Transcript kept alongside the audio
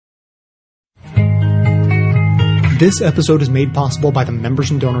This episode is made possible by the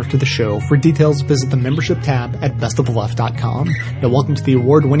members and donors to the show. For details, visit the membership tab at bestoftheleft.com. Now, welcome to the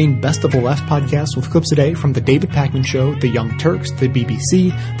award-winning Best of the Left podcast with clips today from The David Pakman Show, The Young Turks, the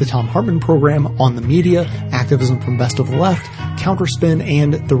BBC, The Thom Hartmann Program, On the Media, Activism from Best of the Left, Counterspin,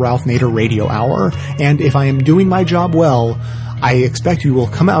 and The Ralph Nader Radio Hour. And if I am doing my job well, I expect you will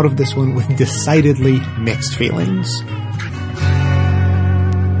come out of this one with decidedly mixed feelings.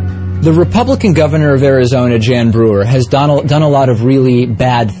 The Republican governor of Arizona, Jan Brewer, has done a lot of really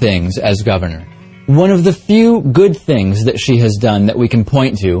bad things as governor. One of the few good things that she has done that we can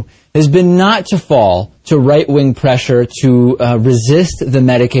point to has been not to fall to right-wing pressure to resist the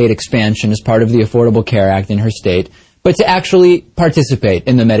Medicaid expansion as part of the Affordable Care Act in her state, but to actually participate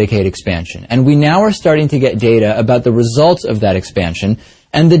in the Medicaid expansion. And we now are starting to get data about the results of that expansion,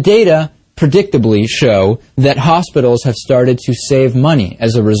 and the data predictably show that hospitals have started to save money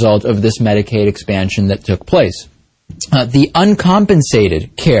as a result of this Medicaid expansion that took place. The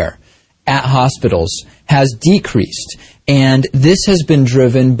uncompensated care at hospitals has decreased, and this has been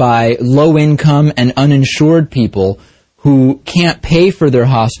driven by low-income and uninsured people who can't pay for their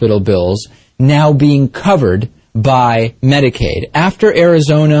hospital bills now being covered by Medicaid. After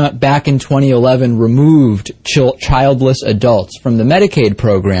Arizona back in 2011 removed childless adults from the Medicaid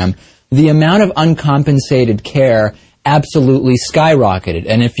program, the amount of uncompensated care absolutely skyrocketed.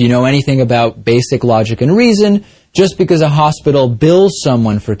 And if you know anything about basic logic and reason, just because a hospital bills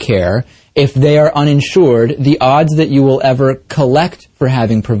someone for care, if they are uninsured, the odds that you will ever collect for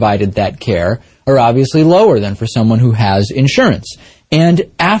having provided that care are obviously lower than for someone who has insurance.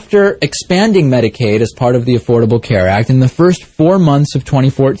 And after expanding Medicaid as part of the Affordable Care Act in the first 4 months of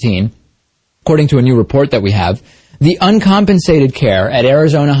 2014, according to a new report that we have, the uncompensated care at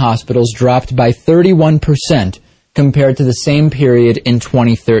Arizona hospitals dropped by 31% compared to the same period in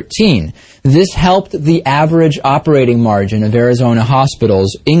 2013. This helped the average operating margin of Arizona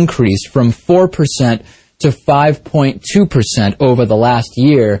hospitals increase from 4% to 5.2% over the last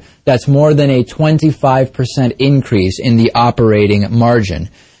year. That's more than a 25% increase in the operating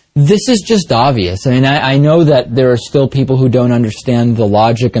margin. This is just obvious. I mean, I know that there are still people who don't understand the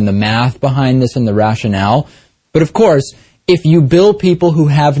logic and the math behind this and the rationale. But of course, if you bill people who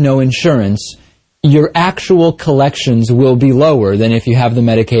have no insurance, your actual collections will be lower than if you have the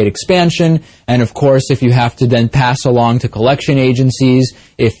Medicaid expansion. And of course, if you have to then pass along to collection agencies,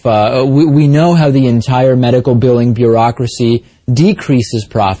 if we know how the entire medical billing bureaucracy decreases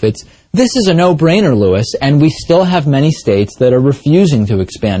profits, this is a no-brainer, Lewis, and we still have many states that are refusing to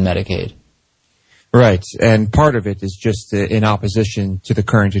expand Medicaid. Right, and part of it is just in opposition to the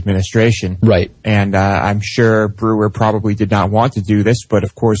current administration. Right. And I'm sure Brewer probably did not want to do this, but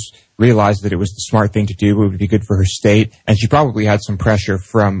of course realized that it was the smart thing to do, it would be good for her state, and she probably had some pressure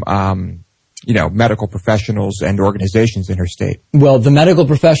from medical professionals and organizations in her state. Well, the medical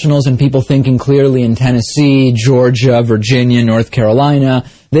professionals and people thinking clearly in Tennessee, Georgia, Virginia, North Carolina,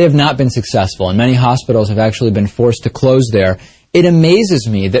 they have not been successful, and many hospitals have actually been forced to close there. It amazes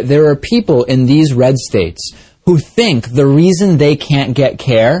me that there are people in these red states who think the reason they can't get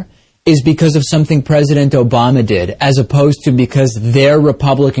care is because of something President Obama did, as opposed to because their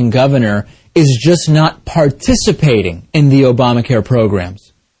Republican governor is just not participating in the Obamacare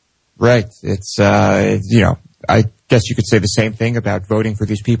programs. Right. It's, I guess you could say the same thing about voting for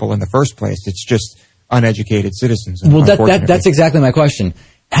these people in the first place. It's just uneducated citizens. Well, that's exactly my question.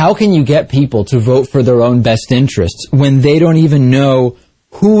 How can you get people to vote for their own best interests when they don't even know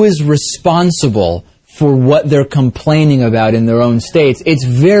who is responsible for what they're complaining about in their own states? It's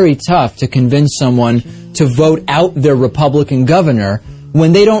very tough to convince someone to vote out their Republican governor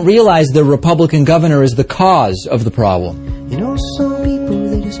when they don't realize their Republican governor is the cause of the problem. You know, some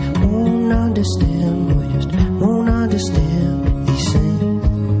people, they just won't understand, or just won't understand what they say.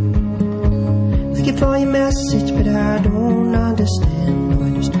 Thank you for your message, but I don't understand, or I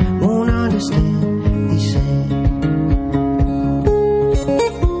just won't understand what they say.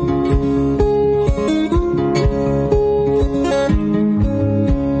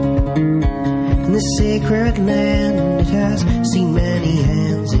 In this sacred land, it has seen many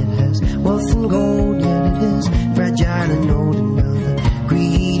hands, it has wealth and gold, yet it is fragile and old, and now the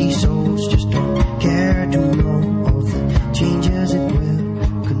greedy souls just don't care to know of the changes it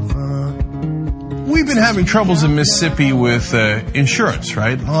will confront. We've been having troubles in Mississippi with insurance,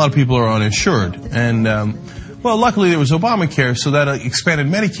 right? A lot of people are uninsured. And, luckily there was Obamacare, so that expanded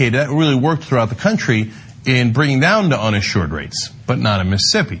Medicaid. That really worked throughout the country in bringing down the uninsured rates, but not in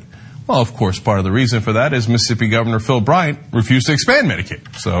Mississippi. Well, of course, part of the reason for that is Mississippi Governor Phil Bryant refused to expand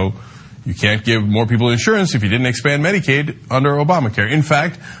Medicaid. So you can't give more people insurance if you didn't expand Medicaid under Obamacare. In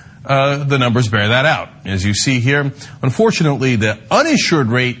fact, the numbers bear that out. As you see here, unfortunately, the uninsured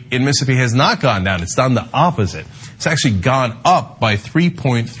rate in Mississippi has not gone down. It's done the opposite. It's actually gone up by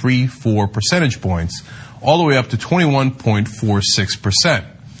 3.34 percentage points, all the way up to 21.46%.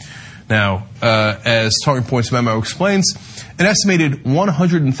 Now, as Talking Points memo explains, an estimated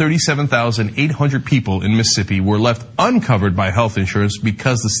 137,800 people in Mississippi were left uncovered by health insurance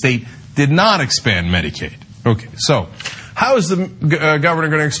because the state did not expand Medicaid. Okay, so how is the governor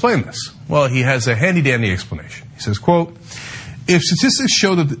going to explain this? Well, he has a handy-dandy explanation. He says, quote, if statistics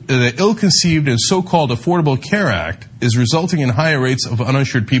show that the ill-conceived and so-called Affordable Care Act is resulting in higher rates of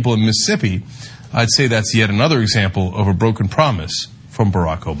uninsured people in Mississippi, I'd say that's yet another example of a broken promise from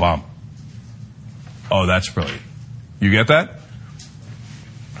Barack Obama. Oh, that's brilliant. You get that?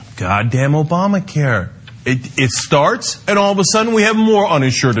 Goddamn Obamacare. It starts, and all of a sudden we have more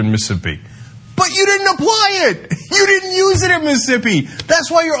uninsured in Mississippi. But you didn't apply it. You didn't use it in Mississippi. That's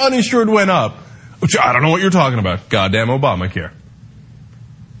why your uninsured went up. Which I don't know what you're talking about. Goddamn Obamacare.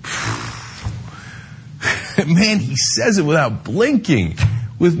 Man, he says it without blinking,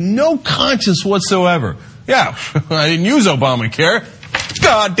 with no conscience whatsoever. Yeah, I didn't use Obamacare.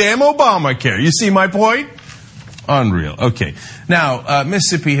 Goddamn Obamacare. You see my point? Unreal. Okay. Now,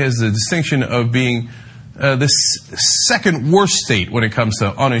 Mississippi has the distinction of being the second worst state when it comes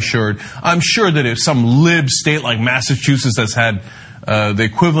to uninsured. I'm sure that if some lib state like Massachusetts that's had the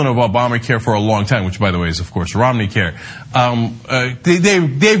equivalent of Obamacare for a long time, which, by the way, is, of course, Romney Care,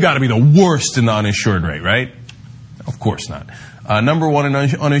 they've got to be the worst in the uninsured rate, right? Of course not. Number one in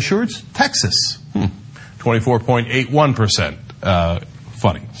uninsureds, Texas, 24.81%.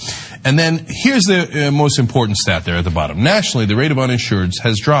 Funny. And then here's the most important stat there at the bottom. Nationally, the rate of uninsureds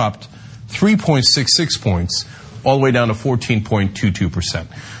has dropped 3.66 points all the way down to 14.22%.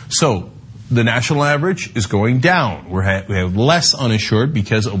 So the national average is going down. We have less uninsured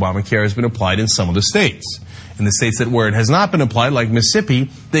because Obamacare has been applied in some of the states. In the states where it has not been applied, like Mississippi,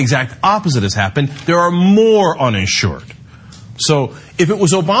 the exact opposite has happened. There are more uninsured. So if it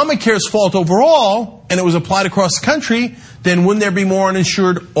was Obamacare's fault overall and it was applied across the country, then wouldn't there be more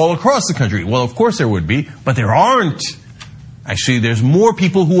uninsured all across the country? Well, of course there would be, but there aren't. Actually, there's more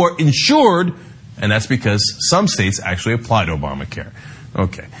people who are insured, and that's because some states actually applied Obamacare.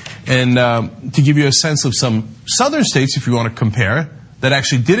 Okay. And to give you a sense of some southern states, if you want to compare, that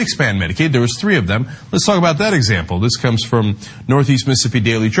actually did expand Medicaid, there was 3 of them. Let's talk about that example. This comes from Northeast Mississippi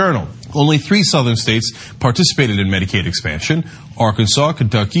Daily Journal. Only 3 southern states participated in Medicaid expansion: Arkansas,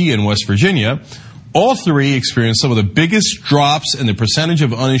 Kentucky, and West Virginia. All 3 experienced some of the biggest drops in the percentage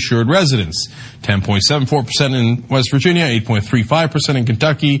of uninsured residents: 10.74% in West Virginia, 8.35% in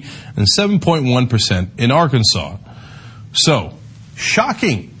Kentucky, and 7.1% in Arkansas. So,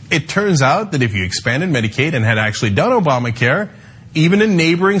 shocking. It turns out that if you expanded Medicaid and had actually done Obamacare, even in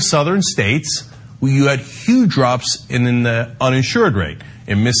neighboring southern states, you had huge drops in the uninsured rate.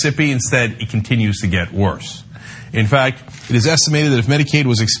 In Mississippi, instead, it continues to get worse. In fact, it is estimated that if Medicaid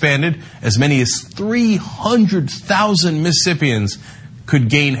was expanded, as many as 300,000 Mississippians could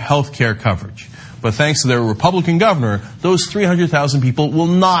gain health care coverage. But thanks to their Republican governor, those 300,000 people will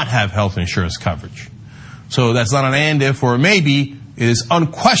not have health insurance coverage. So that's not an and if or a maybe. It is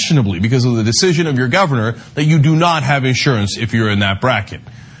unquestionably because of the decision of your governor that you do not have insurance if you're in that bracket.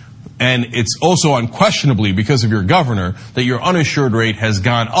 And it's also unquestionably because of your governor that your uninsured rate has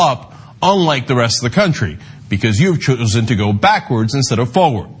gone up, unlike the rest of the country, because you've chosen to go backwards instead of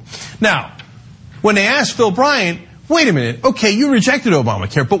forward. Now, when they asked Phil Bryant, wait a minute, okay, you rejected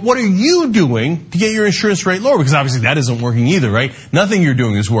Obamacare, but what are you doing to get your insurance rate lower? Because obviously that isn't working either, right? Nothing you're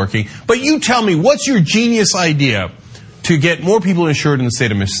doing is working. But you tell me, what's your genius idea to get more people insured in the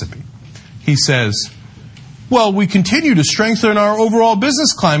state of Mississippi? He says, well, we continue to strengthen our overall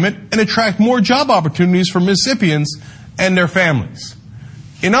business climate and attract more job opportunities for Mississippians and their families.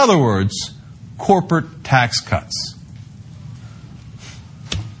 In other words, corporate tax cuts.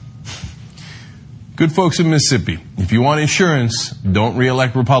 Good folks in Mississippi, if you want insurance, don't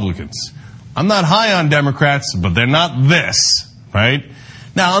reelect Republicans. I'm not high on Democrats, but they're not this, right?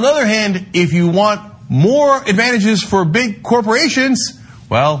 Now, on the other hand, if you want more advantages for big corporations,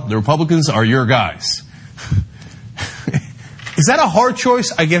 well, the Republicans are your guys. Is that a hard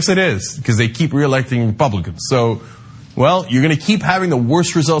choice? I guess it is, because they keep reelecting Republicans. So, well, you're going to keep having the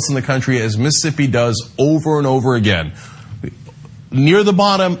worst results in the country, as Mississippi does over and over again. Near the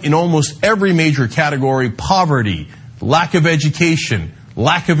bottom in almost every major category: poverty, lack of education,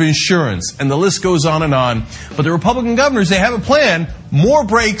 lack of insurance, and the list goes on and on. But the Republican governors, they have a plan: more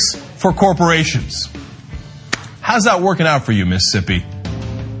breaks for corporations. How's that working out for you, Mississippi?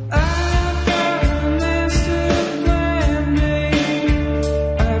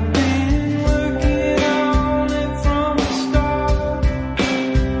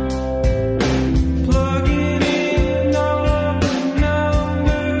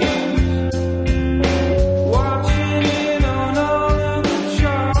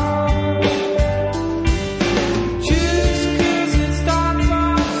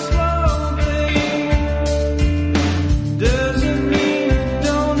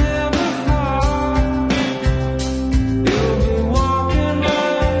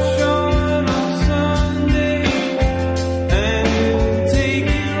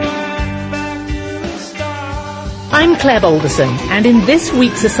 Claire Balderson, and in this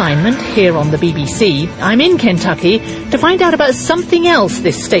week's assignment here on the BBC, I'm in Kentucky to find out about something else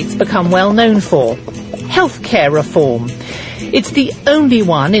this state's become well known for: healthcare reform. It's the only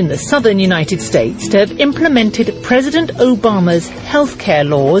one in the southern United States to have implemented President Obama's healthcare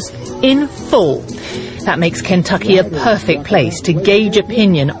laws in full. That makes Kentucky a perfect place to gauge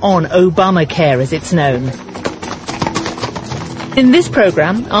opinion on Obamacare, as it's known. In this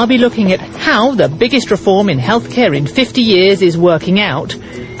programme, I'll be looking at how the biggest reform in healthcare in 50 years is working out,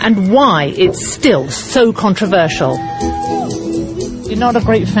 and why it's still so controversial. You're not a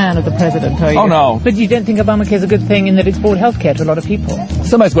great fan of the president, are you? Oh, no. But you don't think Obamacare's a good thing in that it's brought healthcare to a lot of people?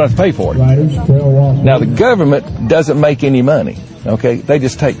 Somebody's going to have to pay for it. Now, the government doesn't make any money, okay? They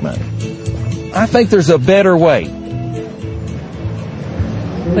just take money. I think there's a better way.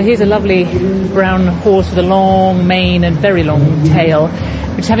 Well, here's a lovely brown horse with a long mane and very long tail,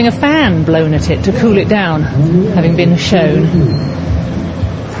 which is having a fan blown at it to cool it down, having been shown.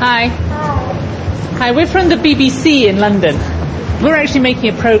 Hi. Hi, we're from the BBC in London. We're actually making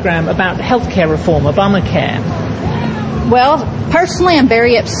a programme about healthcare reform, Obamacare. Well, personally, I'm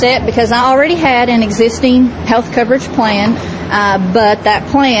very upset because I already had an existing health coverage plan, but that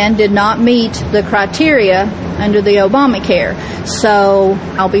plan did not meet the criteria under the Obamacare. So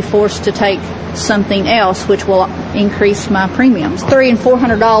I'll be forced to take something else which will increase my premiums. $300 and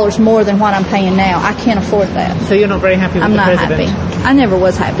 $400 more than what I'm paying now. I can't afford that. So you're not very happy with the president? I'm not happy. I never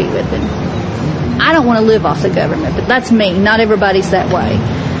was happy with him. I don't want to live off the government, but that's me. Not everybody's that way.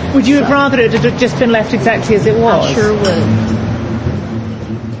 Would you have rather it had just been left exactly as it was? I sure would.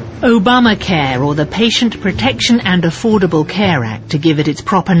 Obamacare, or the Patient Protection and Affordable Care Act, to give it its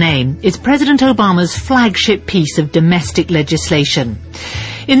proper name, is President Obama's flagship piece of domestic legislation.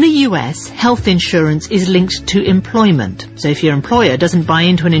 In the US, health insurance is linked to employment. So if your employer doesn't buy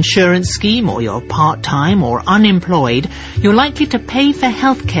into an insurance scheme, or you're part-time or unemployed, you're likely to pay for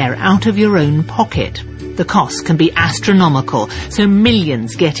healthcare out of your own pocket. The costs can be astronomical, so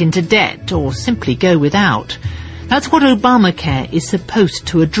millions get into debt or simply go without. That's what Obamacare is supposed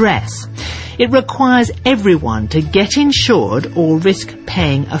to address. It requires everyone to get insured or risk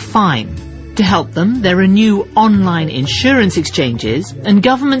paying a fine. To help them, there are new online insurance exchanges and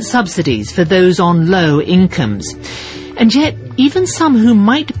government subsidies for those on low incomes. And yet, even some who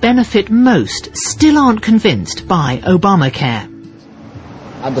might benefit most still aren't convinced by Obamacare.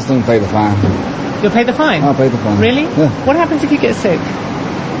 I just don't pay the fine. You'll pay the fine? I'll pay the fine. Really? Yeah. What happens if you get sick?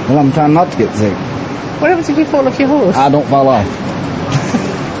 Well, I'm trying not to get sick. What happens if you fall off your horse? I don't fall off.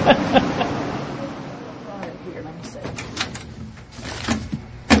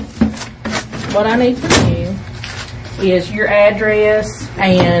 What I need from you is your address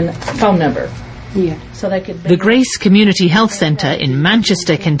and phone number. Yeah. So they could. The Grace Community Health Centre in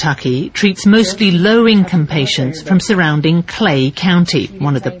Manchester, Kentucky, treats mostly low-income patients from surrounding Clay County,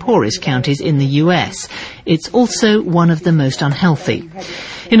 one of the poorest counties in the US. It's also one of the most unhealthy.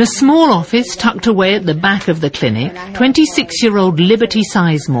 In a small office tucked away at the back of the clinic, 26-year-old Liberty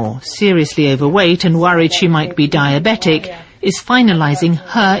Sizemore, seriously overweight and worried she might be diabetic, is finalising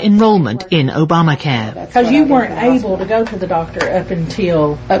her enrolment in Obamacare. Because you weren't able to go to the doctor up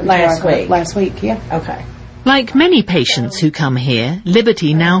until last week. Last week, yeah. Okay. Like many patients who come here,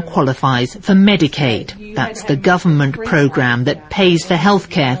 Liberty now qualifies for Medicaid. That's the government program that pays for health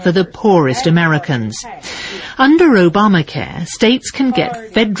care for the poorest Americans. Under Obamacare, states can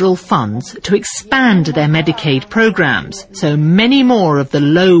get federal funds to expand their Medicaid programs, so many more of the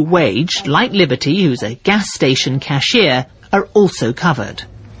low-wage, like Liberty, who's a gas station cashier, are also covered.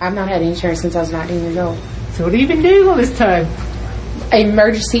 I've not had insurance since I was 19 years old. So what have you been doing all this time?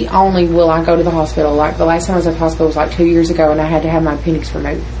 Emergency only will I go to the hospital. Like the last time I was at the hospital was like 2 years ago, and I had to have my appendix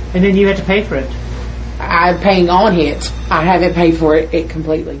removed. And then you had to pay for it? I'm paying on it. I haven't paid for it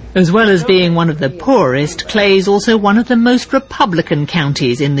completely. As well as being one of the poorest, Clay is also one of the most Republican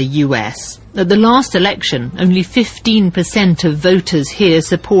counties in the US. At the last election, only 15% of voters here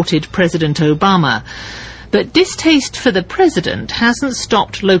supported President Obama. But distaste for the president hasn't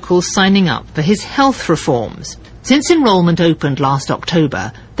stopped locals signing up for his health reforms. Since enrolment opened last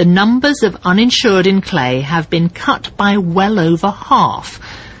October, the numbers of uninsured in Clay have been cut by well over half.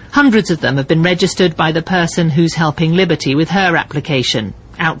 Hundreds of them have been registered by the person who's helping Liberty with her application,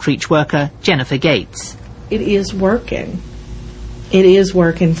 outreach worker Jennifer Gates. It is working. It is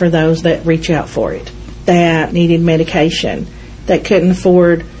working for those that reach out for it, that needed medication, that couldn't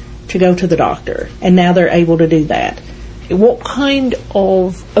afford to go to the doctor, and now they're able to do that. What kind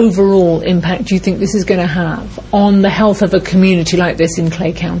of overall impact do you think this is going to have on the health of a community like this in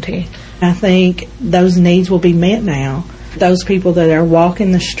Clay County? I think those needs will be met now. Those people that are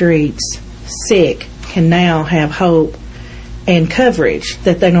walking the streets sick, can now have hope and coverage,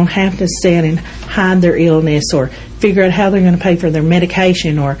 that they don't have to stand and hide their illness or figure out how they're going to pay for their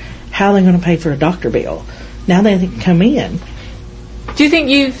medication or how they're going to pay for a doctor bill. Now they can come in. Do you think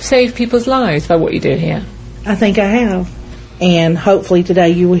you've saved people's lives by what you do here? I think I have. And hopefully today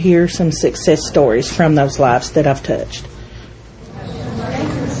you will hear some success stories from those lives that I've touched.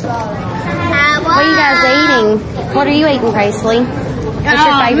 What are you guys eating? What are you eating, Presley? What's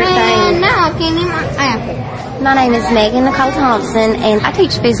your favorite thing? No, I can't eat my apple. My name is Megan Nicole Thompson, and I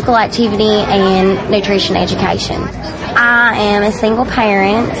teach physical activity and nutrition education. I am a single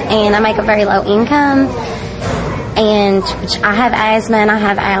parent, and I make a very low income, and I have asthma and I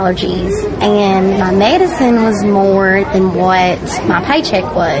have allergies, and my medicine was more than what my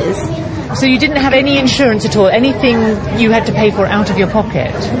paycheck was. So you didn't have any insurance at all? Anything you had to pay for out of your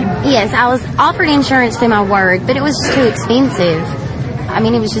pocket? Yes, I was offered insurance through my work, but it was just too expensive. I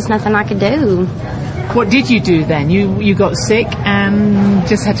mean, it was just nothing I could do. What did you do then? You got sick and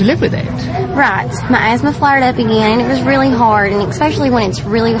just had to live with it? Right. My asthma flared up again, and it was really hard, and especially when it's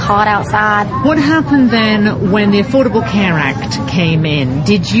really hot outside. What happened then when the Affordable Care Act came in?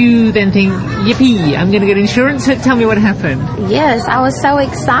 Did you then think, yippee, I'm going to get insurance? Tell me what happened. Yes, I was so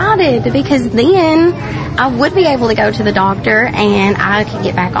excited because then I would be able to go to the doctor and I could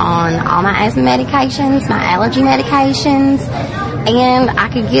get back on all my asthma medications, my allergy medications, and I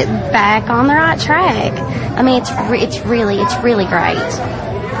could get back on the right track. I mean, it's really great.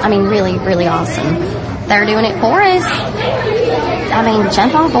 I mean, really, really awesome. They're doing it for us. I mean,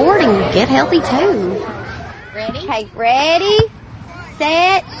 jump on board and get healthy too. Ready? Okay, ready,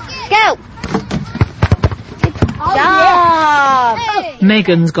 set, go. Good job.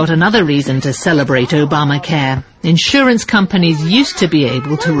 Megan's got another reason to celebrate Obamacare. Insurance companies used to be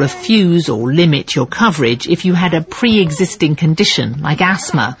able to refuse or limit your coverage if you had a pre-existing condition like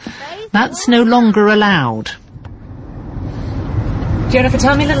asthma. That's no longer allowed. Jennifer,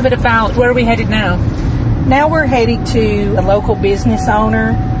 tell me a little bit about where are we headed now? Now we're headed to a local business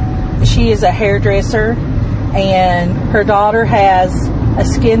owner. She is a hairdresser, and her daughter has a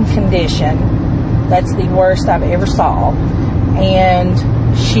skin condition. That's the worst I've ever saw. And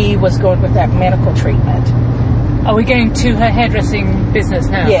she was going with that medical treatment. Are we going to her hairdressing business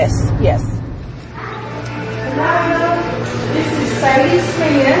now? Yes. This is Sadie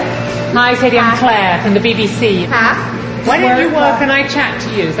Smith. Hi, Sadie, I'm Claire from the BBC. Hi. Why don't you work and I chat to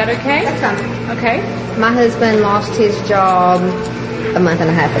you? Is that okay? That sounds okay. My husband lost his job a month and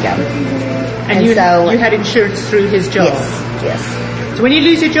a half ago. And you had insurance through his job? Yes. So when you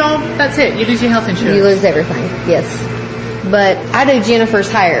lose your job, that's it. You lose your health insurance. You lose everything, yes. But I do Jennifer's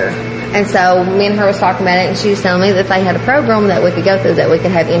hair. And so me and her was talking about it, and she was telling me that they had a program that we could go through that we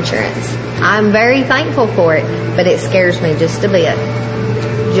could have insurance. I'm very thankful for it, but it scares me just a bit.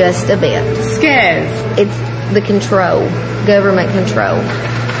 Just a bit. Scares? It's the control, government control.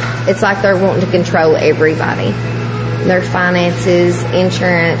 It's like they're wanting to control everybody. Their finances,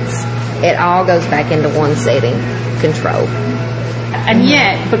 insurance, it all goes back into one setting, control. And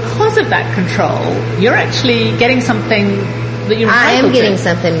yet, because of that control, you're actually getting something that you're entitled to. I am getting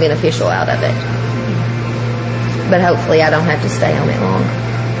something beneficial out of it. But hopefully I don't have to stay on it long.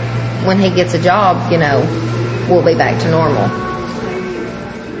 When he gets a job, we'll be back to normal.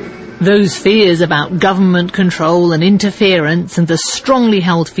 Those fears about government control and interference and the strongly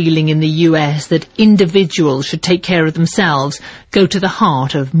held feeling in the US that individuals should take care of themselves go to the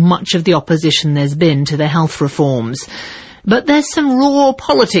heart of much of the opposition there's been to the health reforms. But there's some raw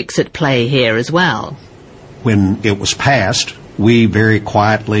politics at play here as well. When it was passed, we very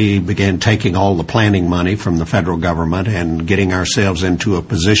quietly began taking all the planning money from the federal government and getting ourselves into a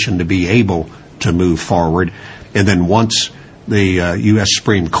position to be able to move forward. And then once the U.S.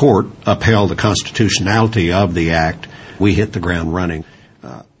 Supreme Court upheld the constitutionality of the act, we hit the ground running.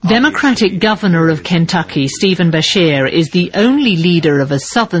 Democratic Governor of Kentucky, Stephen Beshear, is the only leader of a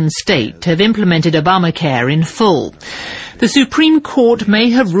southern state to have implemented Obamacare in full. The Supreme Court may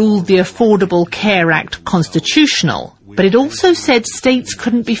have ruled the Affordable Care Act constitutional, but it also said states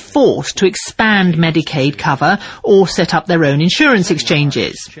couldn't be forced to expand Medicaid cover or set up their own insurance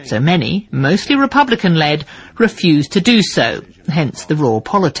exchanges. So many, mostly Republican-led, refused to do so, hence the raw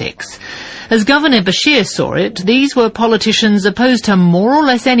politics. As Governor Beshear saw it, these were politicians opposed to more or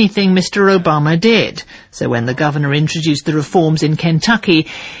less anything Mr. Obama did. So when the governor introduced the reforms in Kentucky,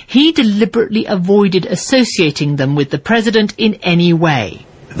 he deliberately avoided associating them with the president in any way.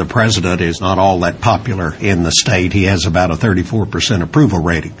 The president is not all that popular in the state. He has about a 34% approval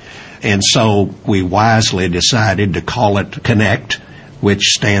rating. And so we wisely decided to call it Connect, which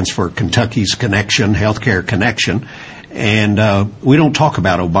stands for Kentucky's Connection, Healthcare Connection. And we don't talk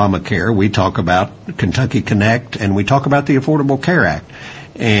about Obamacare. We talk about Kentucky Connect, and we talk about the Affordable Care Act.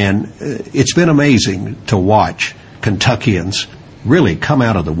 And it's been amazing to watch Kentuckians really come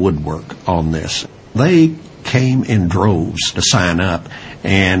out of the woodwork on this. They came in droves to sign up,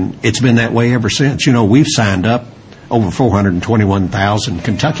 and it's been that way ever since. You know, we've signed up over 421,000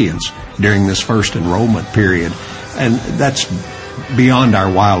 Kentuckians during this first enrollment period, and that's beyond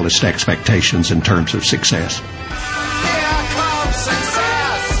our wildest expectations in terms of success.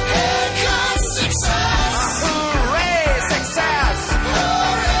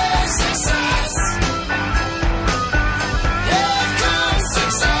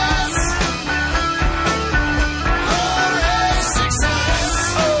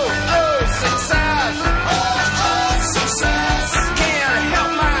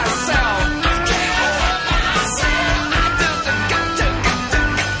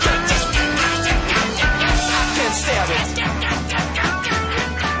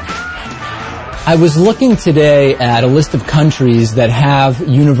 I was looking today at a list of countries that have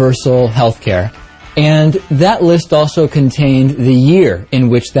universal health care, and that list also contained the year in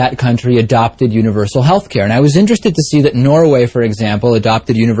which that country adopted universal health care. And I was interested to see that Norway, for example,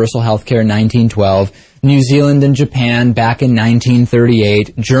 adopted universal health care in 1912, New Zealand and Japan back in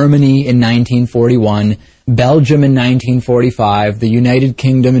 1938, Germany in 1941, Belgium in 1945, the United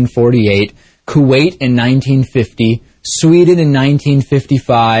Kingdom in 48, Kuwait in 1950, Sweden in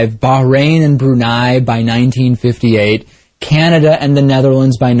 1955, Bahrain and Brunei by 1958, Canada and the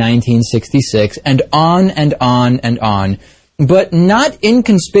Netherlands by 1966, and on and on and on. But not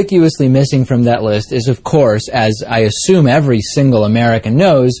inconspicuously missing from that list is, of course, as I assume every single American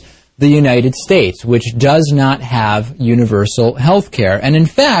knows, the United States, which does not have universal health care. And in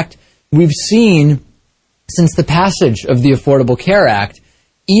fact, we've seen, since the passage of the Affordable Care Act,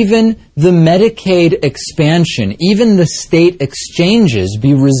 even the Medicaid expansion, even the state exchanges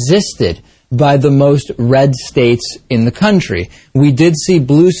be resisted by the most red states in the country. We did see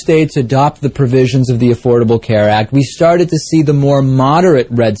blue states adopt the provisions of the Affordable Care Act. We started to see the more moderate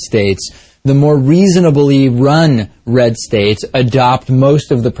red states, the more reasonably run red states, adopt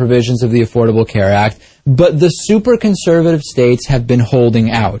most of the provisions of the Affordable Care Act, but the super conservative states have been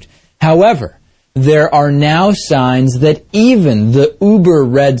holding out. However, there are now signs that even the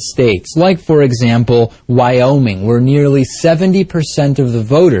uber-red states, like, for example, Wyoming, where nearly 70% of the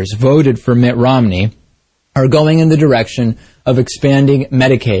voters voted for Mitt Romney, are going in the direction of expanding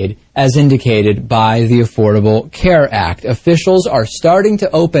Medicaid, as indicated by the Affordable Care Act. Officials are starting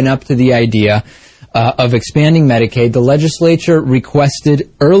to open up to the idea of expanding Medicaid. The legislature requested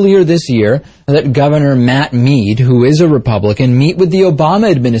earlier this year that Governor Matt Mead, who is a Republican, meet with the Obama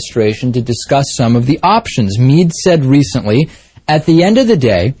administration to discuss some of the options. Mead said recently, at the end of the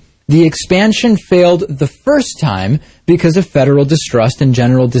day, the expansion failed the first time because of federal distrust and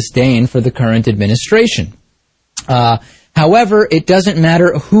general disdain for the current administration. However, it doesn't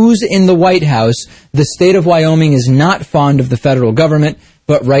matter who's in the White House. The state of Wyoming is not fond of the federal government,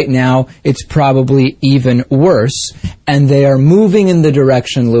 but right now it's probably even worse. And they are moving in the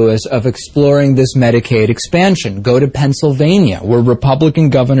direction, Lewis, of exploring this Medicaid expansion. Go to Pennsylvania, where Republican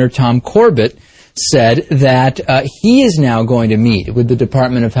Governor Tom Corbett said that he is now going to meet with the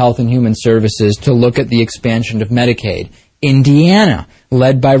Department of Health and Human Services to look at the expansion of Medicaid. Indiana,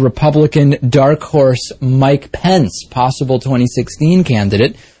 led by Republican dark horse Mike Pence, possible 2016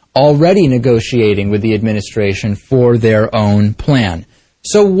 candidate, already negotiating with the administration for their own plan.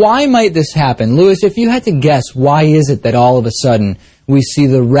 So why might this happen? Lewis, if you had to guess, why is it that all of a sudden we see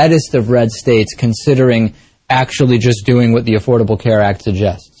the reddest of red states considering actually just doing what the Affordable Care Act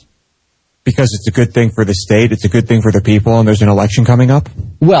suggests? Because it's a good thing for the state, it's a good thing for the people, and there's an election coming up?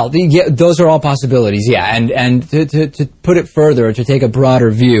 Well, those are all possibilities, yeah. And to put it further, to take a broader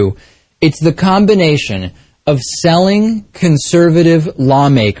view, it's the combination of selling conservative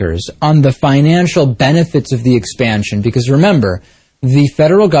lawmakers on the financial benefits of the expansion. Because remember, the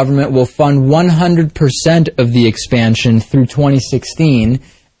federal government will fund 100% of the expansion through 2016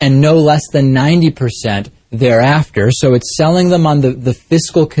 and no less than 90% thereafter. So it's selling them on the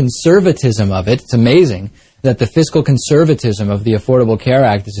fiscal conservatism of it. It's amazing that the fiscal conservatism of the Affordable Care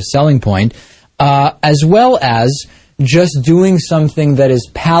Act is a selling point, as well as just doing something that is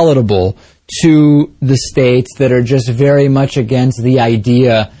palatable to the states that are just very much against the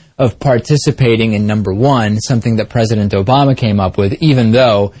idea of participating in, number one, something that President Obama came up with, even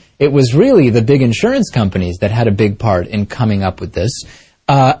though it was really the big insurance companies that had a big part in coming up with this,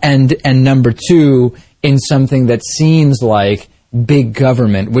 and number two, in something that seems like big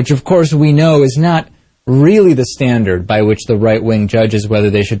government, which of course we know is not really the standard by which the right-wing judges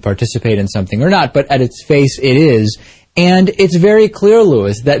whether they should participate in something or not, but at its face it is. And it's very clear,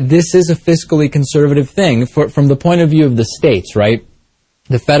 Louis, that this is a fiscally conservative thing from the point of view of the states, right?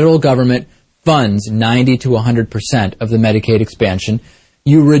 The federal government funds 90 to 100% of the Medicaid expansion.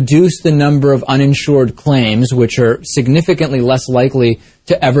 You reduce the number of uninsured claims, which are significantly less likely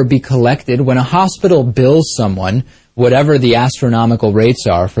to ever be collected. When a hospital bills someone, whatever the astronomical rates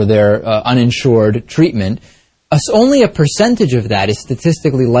are for their uninsured treatment, only a percentage of that is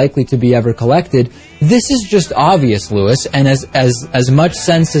statistically likely to be ever collected. This is just obvious, Louis, and as much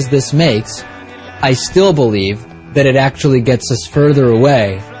sense as this makes, I still believe that it actually gets us further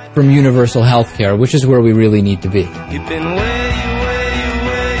away from universal health care, which is where we really need to be. You've been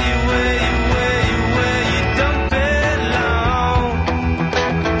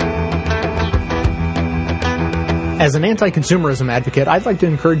As an anti-consumerism advocate, I'd like to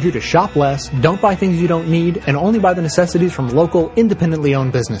encourage you to shop less, don't buy things you don't need, and only buy the necessities from local, independently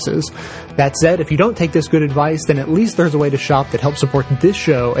owned businesses. That said, if you don't take this good advice, then at least there's a way to shop that helps support this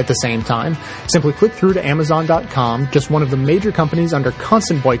show at the same time. Simply click through to Amazon.com, just one of the major companies under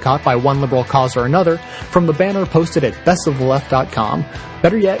constant boycott by one liberal cause or another, from the banner posted at bestoftheleft.com.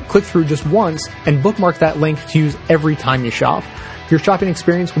 Better yet, click through just once and bookmark that link to use every time you shop. Your shopping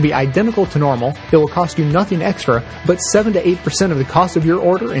experience will be identical to normal. It will cost you nothing extra, but 7 to 8% of the cost of your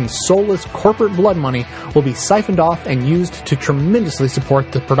order in soulless corporate blood money will be siphoned off and used to tremendously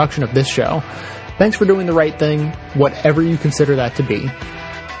support the production of this show. Thanks for doing the right thing, whatever you consider that to be.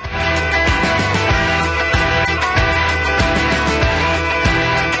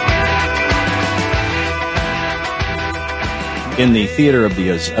 In the theater of the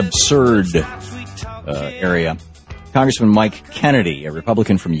absurd area, Congressman Mike Kennedy, a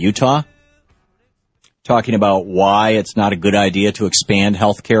Republican from Utah, talking about why it's not a good idea to expand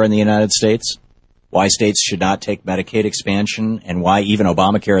health care in the United States, why states should not take Medicaid expansion, and why even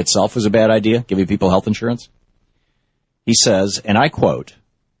Obamacare itself was a bad idea, giving people health insurance. He says, and I quote,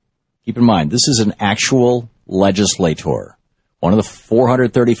 keep in mind, this is an actual legislator, one of the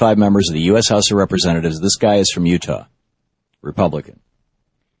 435 members of the U.S. House of Representatives. This guy is from Utah, Republican.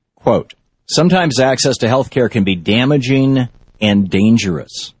 Quote, sometimes access to health care can be damaging and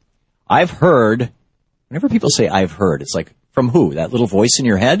dangerous. I've heard, whenever people say I've heard, it's like, from who? That little voice in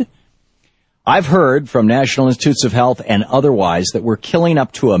your head? I've heard from National Institutes of Health and otherwise that we're killing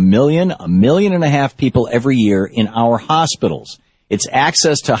up to 1.5 million people every year in our hospitals. It's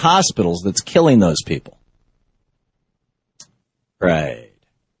access to hospitals that's killing those people. Right.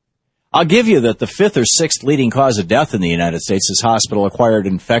 I'll give you that the 5th or 6th leading cause of death in the United States is hospital-acquired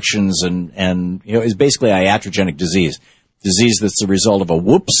infections and is basically iatrogenic disease that's the result of a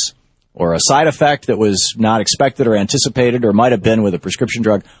whoops or a side effect that was not expected or anticipated or might have been with a prescription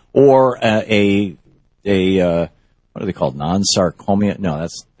drug or a what are they called? Non-sarcomia? No,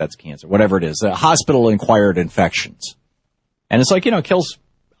 that's cancer. Whatever it is, hospital-acquired infections. And it's like, it kills,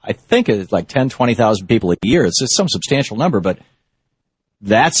 I think it's like 10, 20,000 people a year. It's some substantial number, but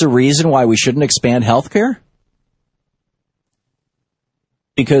that's a reason why we shouldn't expand health care?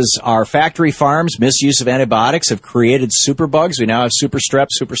 Because our factory farms' misuse of antibiotics have created superbugs. We now have super strep,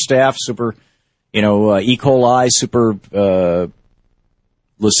 super staph, super, E. coli, super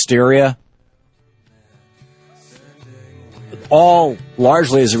listeria. All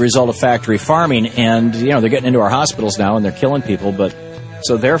largely as a result of factory farming. And, they're getting into our hospitals now and they're killing people.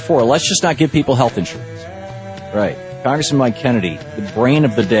 So therefore, let's just not give people health insurance. Right. Congressman Mike Kennedy, the brain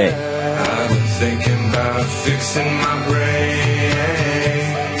of the day. I've been thinking about fixing my brain,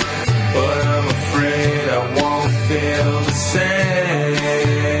 but I'm afraid I won't feel the same.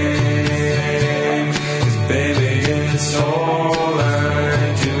 'Cause baby, it's all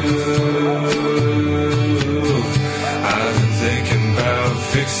I do. I've been thinking about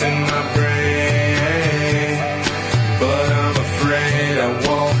fixing my brain, but I'm afraid I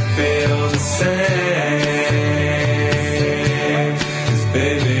won't feel the same.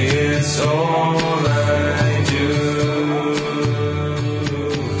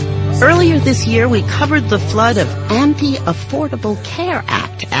 Earlier this year, we covered the flood of Anti-Affordable Care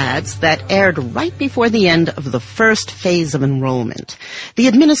Act ads that aired right before the end of the first phase of enrollment. The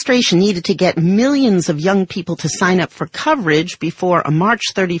administration needed to get millions of young people to sign up for coverage before a March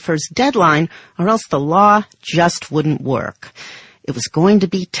 31st deadline, or else the law just wouldn't work. It was going to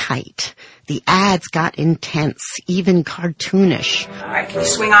be tight. The ads got intense, even cartoonish. All right, can you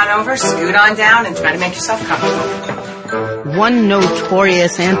swing on over, scoot on down, and try to make yourself comfortable? One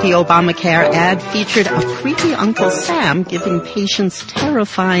notorious anti-Obamacare ad featured a creepy Uncle Sam giving patients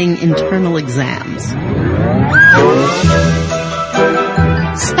terrifying internal exams.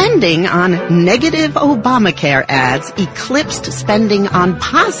 Spending on negative Obamacare ads eclipsed spending on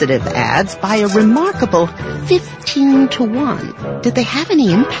positive ads by a remarkable 15 18-1. Did they have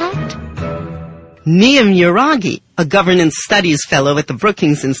any impact? Neam Uragi, a governance studies fellow at the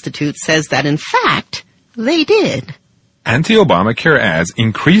Brookings Institute, says that in fact, they did. Anti-Obamacare ads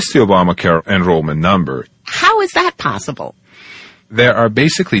increased the Obamacare enrollment number. How is that possible? There are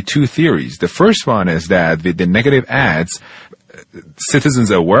basically two theories. The first one is that with the negative ads,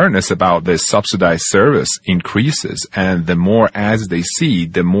 citizens' awareness about this subsidized service increases, and the more ads they see,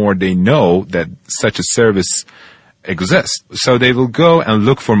 the more they know that such a service exists. So they will go and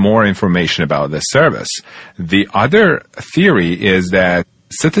look for more information about this service. The other theory is that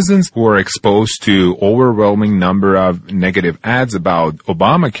citizens who are exposed to overwhelming number of negative ads about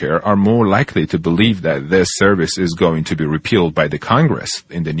Obamacare are more likely to believe that this service is going to be repealed by the Congress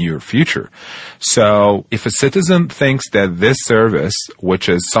in the near future. So if a citizen thinks that this service, which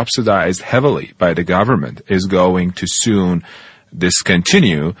is subsidized heavily by the government, is going to soon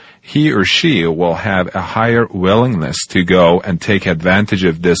discontinue, he or she will have a higher willingness to go and take advantage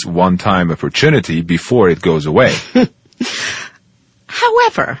of this one-time opportunity before it goes away.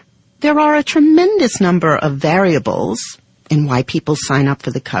 However, there are a tremendous number of variables in why people sign up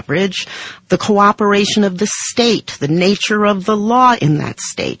for the coverage. The cooperation of the state, the nature of the law in that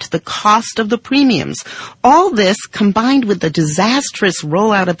state, the cost of the premiums. All this, combined with the disastrous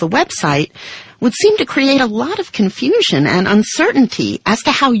rollout of the website, would seem to create a lot of confusion and uncertainty as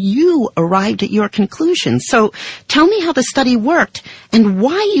to how you arrived at your conclusion. So tell me how the study worked and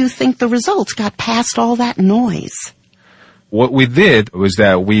why you think the results got past all that noise. What we did was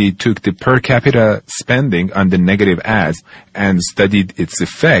that we took the per capita spending on the negative ads and studied its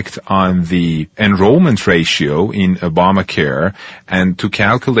effect on the enrollment ratio in Obamacare. And to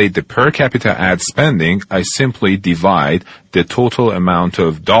calculate the per capita ad spending, I simply divide the total amount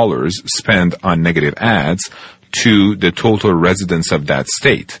of dollars spent on negative ads to the total residents of that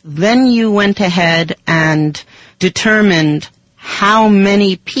state. Then you went ahead and determined how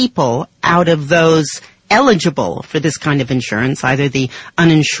many people out of those eligible for this kind of insurance, either the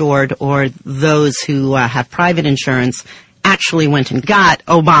uninsured or those who have private insurance, actually went and got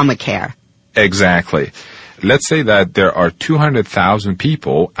Obamacare. Exactly. Let's say that there are 200,000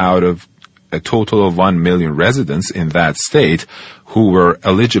 people out of a total of 1 million residents in that state who were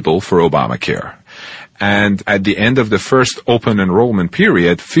eligible for Obamacare. And at the end of the first open enrollment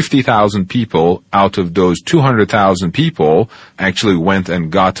period, 50,000 people out of those 200,000 people actually went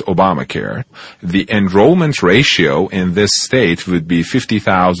and got Obamacare. The enrollment ratio in this state would be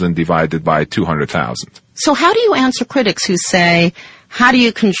 50,000 divided by 200,000. So how do you answer critics who say, how do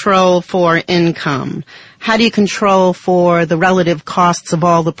you control for income? How do you control for the relative costs of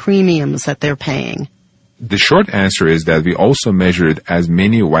all the premiums that they're paying? The short answer is that we also measured as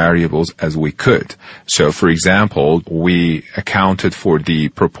many variables as we could. So, for example, we accounted for the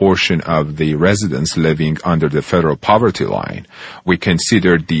proportion of the residents living under the federal poverty line. We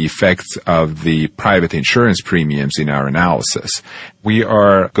considered the effects of the private insurance premiums in our analysis. We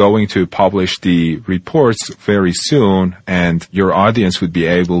are going to publish the reports very soon, and your audience would be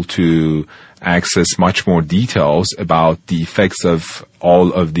able to access much more details about the effects of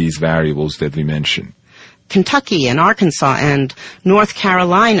all of these variables that we mentioned. Kentucky and Arkansas and North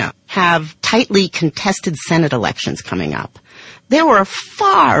Carolina have tightly contested Senate elections coming up. There were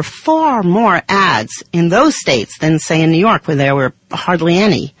far, far more ads in those states than, say, in New York, where there were hardly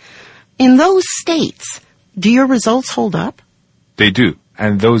any. In those states, do your results hold up? They do.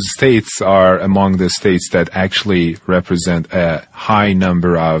 And those states are among the states that actually represent a high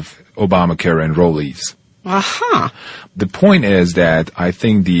number of Obamacare enrollees. Aha. The point is that I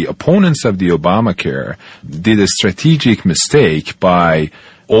think the opponents of the Obamacare did a strategic mistake by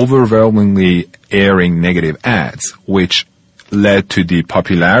overwhelmingly airing negative ads, which led to the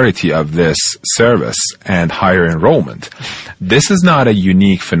popularity of this service and higher enrollment. This is not a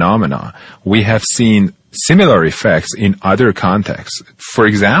unique phenomenon. We have seen similar effects in other contexts. For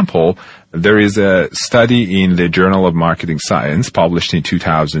example, there is a study in the Journal of Marketing Science published in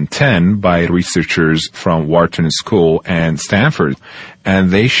 2010 by researchers from Wharton School and Stanford, and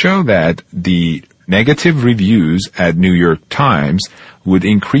they show that the negative reviews at New York Times would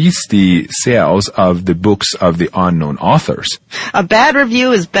increase the sales of the books of the unknown authors. A bad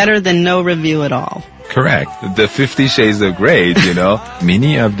review is better than no review at all. Correct. The 50 Shades of Grey,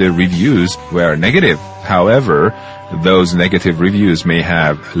 many of the reviews were negative. However, those negative reviews may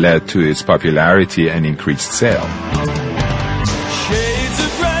have led to its popularity and increased sale. Shades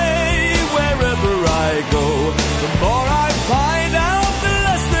of gray wherever I go. The more I find out, the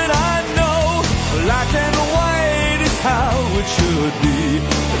less that I know. Black and white is how it should be.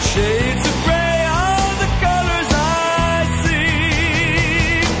 Shades of gray are the colors I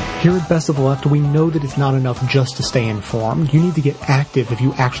see. Here at Best of the Left, we know that it's not enough just to stay informed. You need to get active if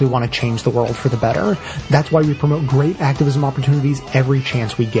you actually want to change the world for the better. That's why we promote great activism opportunities every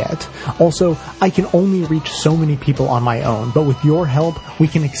chance we get. Also, I can only reach so many people on my own, but with your help, we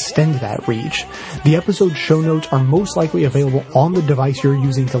can extend that reach. The episode show notes are most likely available on the device you're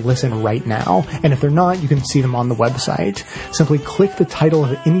using to listen right now, and if they're not, you can see them on the website. Simply click the title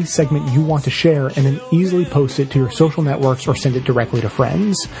of any segment you want to share and then easily post it to your social networks or send it directly to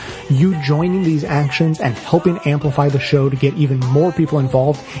friends. You joining these actions and helping amplify the show to get even more people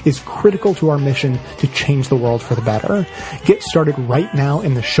involved is critical to our mission to change the world for the better. Get started right now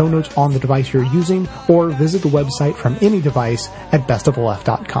in the show notes on the device you're using, or visit the website from any device at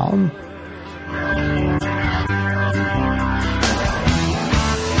bestoftheleft.com.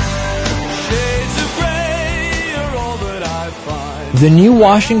 The new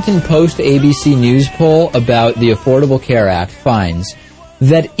Washington Post ABC News poll about the Affordable Care Act finds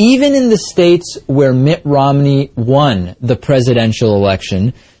that even in the states where Mitt Romney won the presidential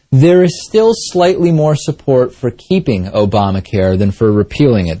election, there is still slightly more support for keeping Obamacare than for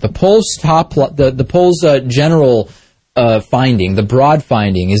repealing it. The poll's general finding, the broad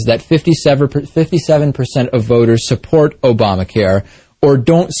finding, is that 57% of voters support Obamacare or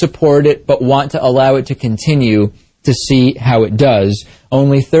don't support it but want to allow it to continue to see how it does.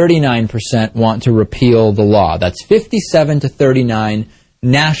 Only 39% want to repeal the law. That's 57 to 39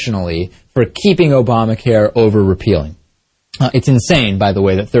 nationally for keeping Obamacare over repealing. It's insane, by the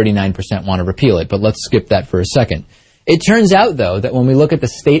way, that 39% want to repeal it, but let's skip that for a second. It turns out, though, that when we look at the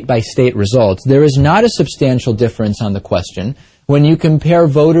state-by-state results, there is not a substantial difference on the question when you compare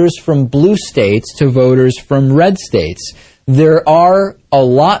voters from blue states to voters from red states. There are a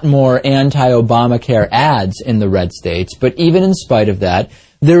lot more anti-Obamacare ads in the red states, but even in spite of that,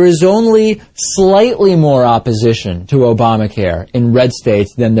 there is only slightly more opposition to Obamacare in red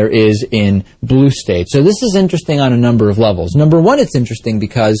states than there is in blue states. So this is interesting on a number of levels. Number one, it's interesting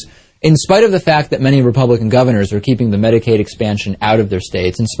because in spite of the fact that many Republican governors are keeping the Medicaid expansion out of their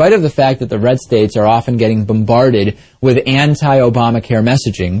states, in spite of the fact that the red states are often getting bombarded with anti-Obamacare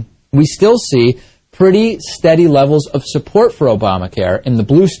messaging, we still see pretty steady levels of support for Obamacare in the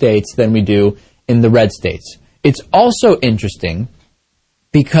blue states than we do in the red states. It's also interesting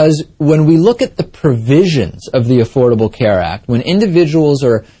because when we look at the provisions of the Affordable Care Act, when individuals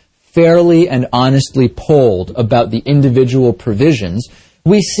are fairly and honestly polled about the individual provisions,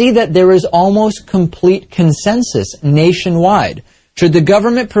 we see that there is almost complete consensus nationwide. Should the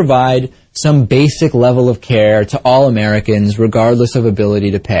government provide some basic level of care to all Americans, regardless of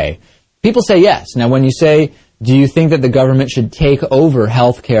ability to pay? People say yes. Now, when you say, do you think that the government should take over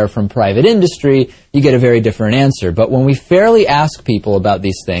health care from private industry, you get a very different answer. But when we fairly ask people about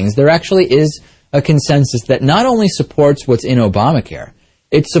these things, there actually is a consensus that not only supports what's in Obamacare,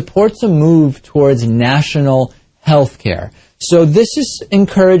 it supports a move towards national health care. So this is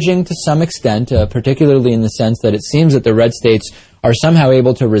encouraging to some extent, particularly in the sense that it seems that the red states are somehow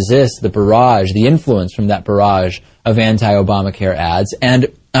able to resist the barrage, the influence from that barrage of anti-Obamacare ads. And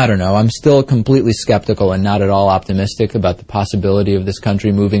I don't know, I'm still completely skeptical and not at all optimistic about the possibility of this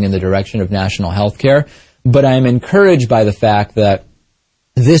country moving in the direction of national health care. But I'm encouraged by the fact that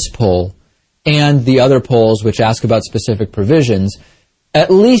this poll and the other polls which ask about specific provisions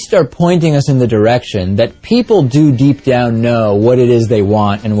at least are pointing us in the direction that people do deep down know what it is they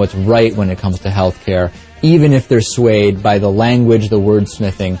want and what's right when it comes to health care, even if they're swayed by the language, the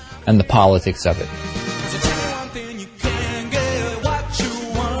wordsmithing, and the politics of it.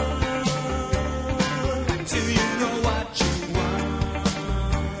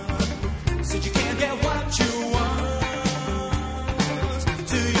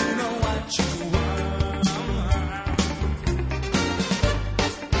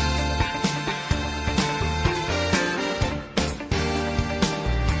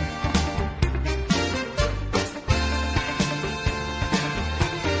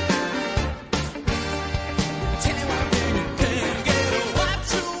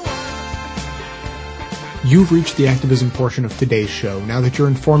 You've reached the activism portion of today's show. Now that you're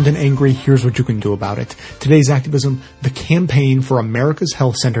informed and angry, here's what you can do about it. Today's activism, the campaign for America's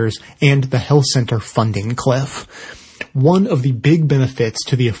health centers and the health center funding cliff. One of the big benefits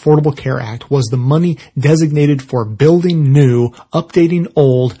to the Affordable Care Act was the money designated for building new, updating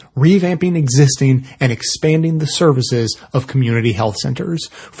old, revamping existing, and expanding the services of community health centers.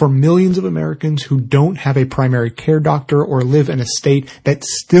 For millions of Americans who don't have a primary care doctor or live in a state that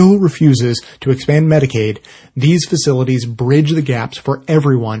still refuses to expand Medicaid, these facilities bridge the gaps for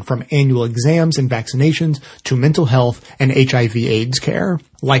everyone from annual exams and vaccinations to mental health and HIV/AIDS care.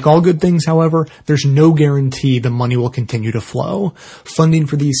 Like all good things, however, there's no guarantee the money will continue to flow. Funding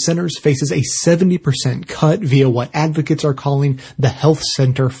for these centers faces a 70% cut via what advocates are calling the health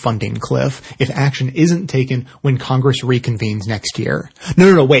center funding cliff if action isn't taken when Congress reconvenes next year.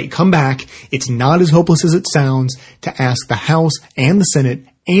 No, wait, come back. It's not as hopeless as it sounds to ask the House and the Senate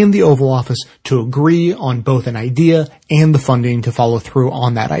and the Oval Office to agree on both an idea and the funding to follow through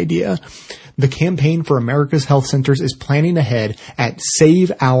on that idea. The Campaign for America's Health Centers is planning ahead at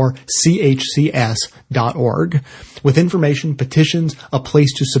saveourchcs.org with information, petitions, a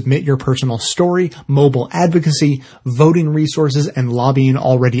place to submit your personal story, mobile advocacy, voting resources, and lobbying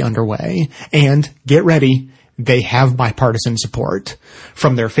already underway. And get ready, they have bipartisan support.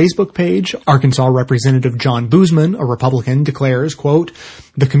 From their Facebook page, Arkansas Representative John Boozman, a Republican, declares, quote,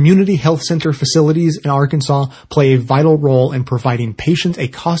 "The community health center facilities in Arkansas play a vital role in providing patients a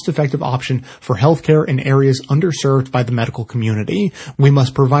cost-effective option for healthcare in areas underserved by the medical community. We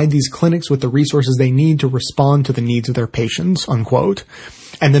must provide these clinics with the resources they need to respond to the needs of their patients," unquote.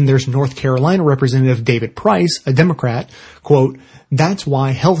 And then there's North Carolina Representative David Price, a Democrat, quote, "That's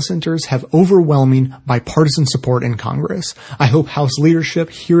why health centers have overwhelming bipartisan support in Congress. I hope House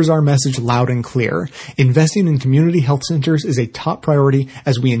leadership hears our message loud and clear. Investing in community health centers is a top priority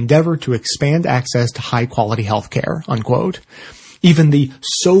as we endeavor to expand access to high-quality health care," unquote. Even the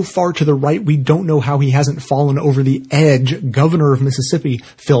so far to the right we don't know how he hasn't fallen over the edge governor of Mississippi,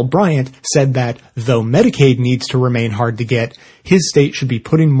 Phil Bryant, said that though Medicaid needs to remain hard to get, his state should be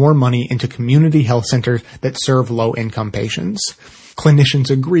putting more money into community health centers that serve low-income patients. Clinicians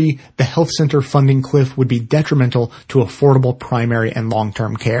agree the health center funding cliff would be detrimental to affordable primary and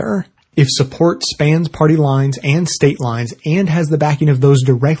long-term care. If support spans party lines and state lines and has the backing of those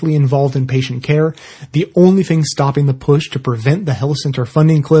directly involved in patient care, the only thing stopping the push to prevent the health center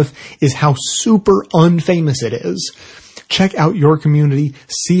funding cliff is how super unfamous it is. Check out your community,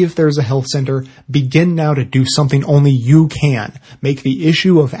 see if there's a health center, begin now to do something only you can. Make the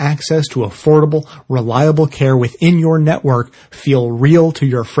issue of access to affordable, reliable care within your network feel real to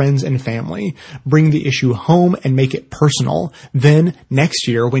your friends and family. Bring the issue home and make it personal. Then, next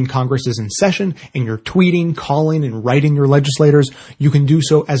year, when Congress is in session and you're tweeting, calling, and writing your legislators, you can do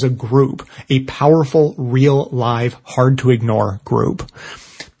so as a group, a powerful, real, live, hard-to-ignore group.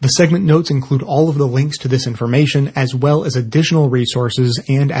 The segment notes include all of the links to this information as well as additional resources,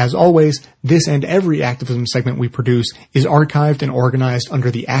 and as always, this and every activism segment we produce is archived and organized under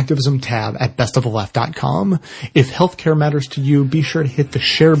the activism tab at bestoftheleft.com. If healthcare matters to you, be sure to hit the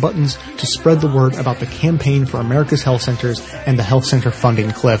share buttons to spread the word about the Campaign for America's Health Centers and the Health Center funding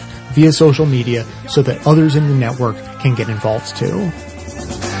cliff via social media so that others in your network can get involved too.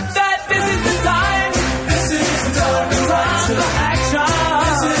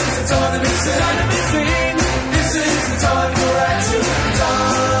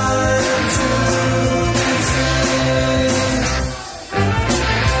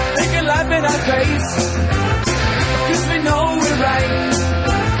 Cause we know we're right.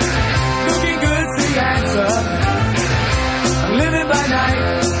 Looking good's the answer. I'm living by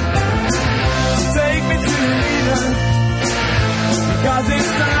night. So take me to the leader. Because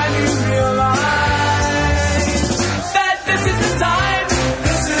it's time you realize that this is the time.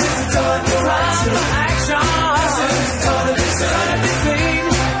 This is the time for action. This is the time to be seen.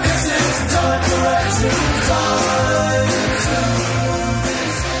 This is the time for action.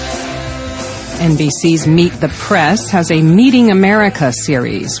 NBC's Meet the Press has a Meeting America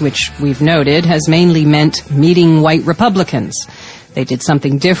series, which we've noted has mainly meant meeting white Republicans. They did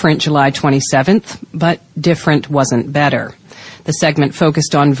something different July 27th, but different wasn't better. The segment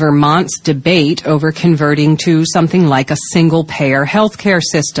focused on Vermont's debate over converting to something like a single-payer healthcare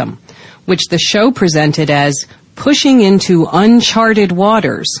system, which the show presented as pushing into uncharted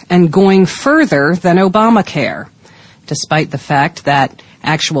waters and going further than Obamacare, despite the fact that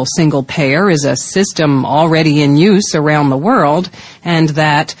actual single payer is a system already in use around the world, and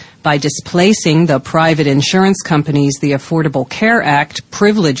that by displacing the private insurance companies the Affordable Care Act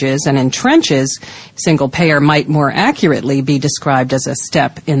privileges and entrenches, single payer might more accurately be described as a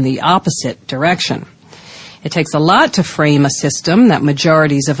step in the opposite direction. It takes a lot to frame a system that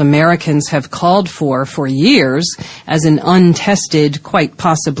majorities of Americans have called for years as an untested, quite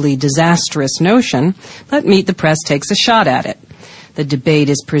possibly disastrous notion, but Meet the Press takes a shot at it. The debate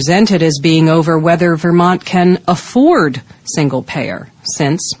is presented as being over whether Vermont can afford single payer,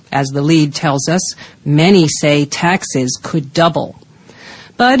 since, as the lead tells us, many say taxes could double.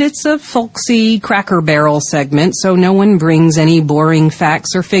 But it's a folksy Cracker Barrel segment, so no one brings any boring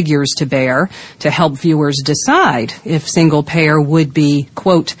facts or figures to bear to help viewers decide if single payer would be,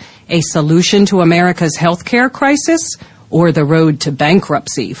 quote, a solution to America's healthcare crisis or the road to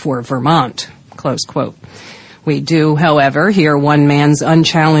bankruptcy for Vermont, close quote. We do, however, hear one man's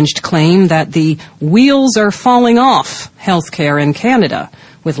unchallenged claim that the wheels are falling off healthcare in Canada,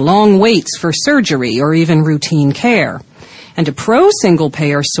 with long waits for surgery or even routine care. And a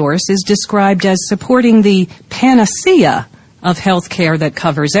pro-single-payer source is described as supporting the panacea of healthcare that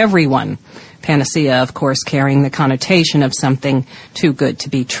covers everyone. Panacea, of course, carrying the connotation of something too good to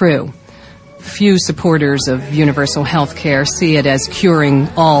be true. Few supporters of universal health care see it as curing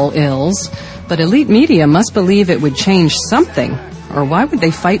all ills, but elite media must believe it would change something, or why would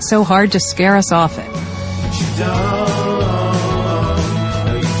they fight so hard to scare us off it?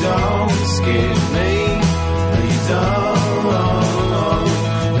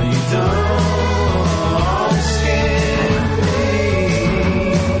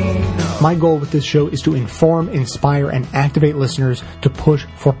 My goal with this show is to inform, inspire, and activate listeners to push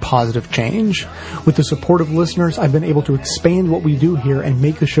for positive change. With the support of listeners, I've been able to expand what we do here and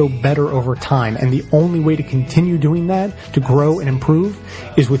make the show better over time, and the only way to continue doing that, to grow and improve,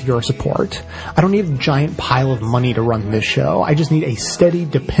 is with your support. I don't need a giant pile of money to run this show. I just need a steady,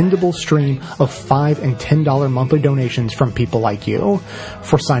 dependable stream of $5 and $10 monthly donations from people like you.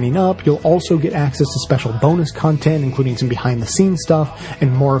 For signing up, you'll also get access to special bonus content, including some behind-the-scenes stuff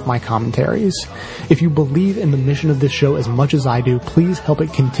and more of my commentaries. If you believe in the mission of this show as much as I do, please help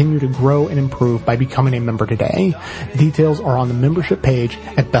it continue to grow and improve by becoming a member today. Details are on the membership page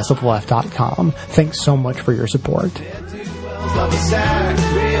at bestoftheleft.com. Thanks so much for your support.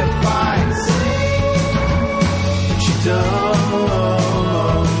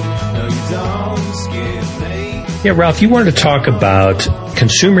 Yeah, Ralph, you wanted to talk about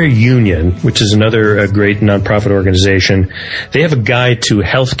Consumer Union, which is another great nonprofit organization. They have a guide to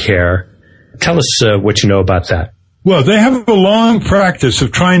healthcare. Tell us what you know about that. Well, they have a long practice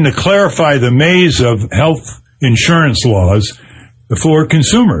of trying to clarify the maze of health insurance laws for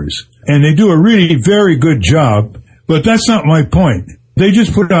consumers. And they do a really very good job, but that's not my point. They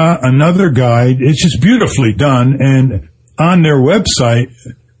just put out another guide. It's just beautifully done. And on their website,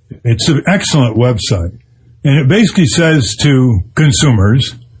 it's an excellent website. And it basically says to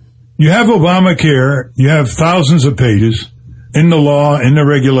consumers, you have Obamacare, you have thousands of pages in the law, in the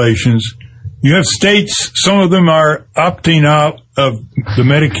regulations. You have states, some of them are opting out of the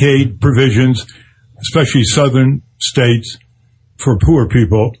Medicaid provisions, especially southern states for poor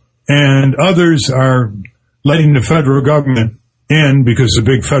people, and others are letting the federal government in because of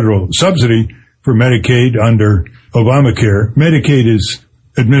the big federal subsidy for Medicaid under Obamacare. Medicaid is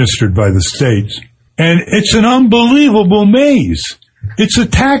administered by the states. And it's an unbelievable maze. It's a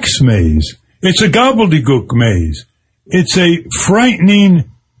tax maze. It's a gobbledygook maze. It's a frightening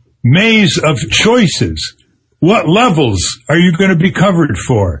maze of choices. What levels are you going to be covered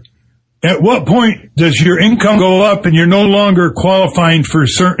for? At what point does your income go up and you're no longer qualifying for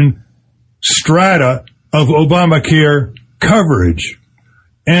certain strata of Obamacare coverage?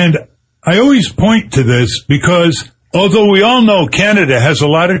 And I always point to this because although we all know Canada has a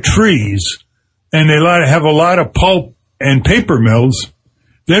lot of trees, and they have a lot of pulp and paper mills,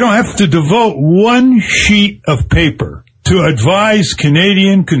 they don't have to devote one sheet of paper to advise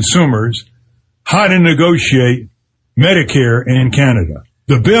Canadian consumers how to negotiate Medicare in Canada.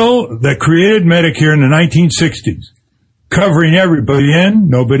 The bill that created Medicare in the 1960s, covering everybody in,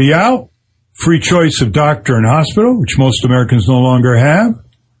 nobody out, free choice of doctor and hospital, which most Americans no longer have,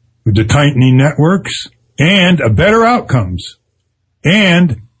 with the tightening networks, and a better outcomes,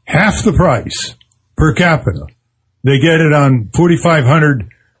 and half the price per capita. They get it on $4,500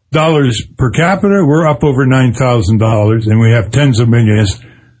 per capita. We're up over $9,000, and we have tens of millions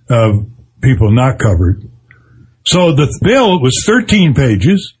of people not covered. So the bill was 13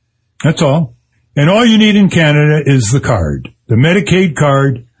 pages. That's all. And all you need in Canada is the card, the Medicaid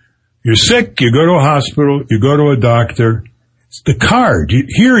card. You're sick, you go to a hospital, you go to a doctor. It's the card.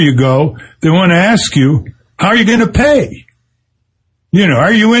 Here you go. They want to ask you, how are you going to pay? You know,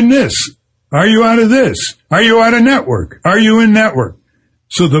 are you in this? Are you out of this? Are you out of network? Are you in network?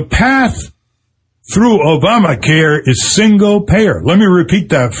 So the path through Obamacare is single payer. Let me repeat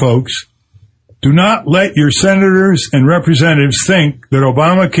that, folks. Do not let your senators and representatives think that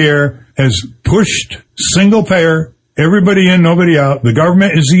Obamacare has pushed single payer, everybody in, nobody out. The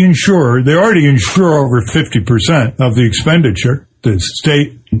government is the insurer. They already insure over 50% of the expenditure, the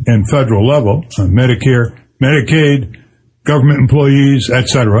state and federal level, Medicare, Medicaid, government employees,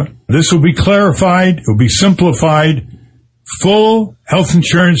 etc. This will be clarified. It will be simplified. Full health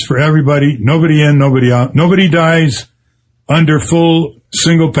insurance for everybody. Nobody in, nobody out. Nobody dies under full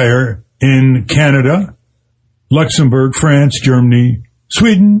single payer in Canada, Luxembourg, France, Germany,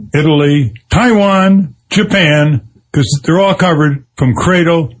 Sweden, Italy, Taiwan, Japan, because they're all covered from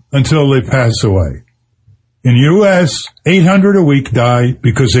cradle until they pass away. In the U.S., 800 a week die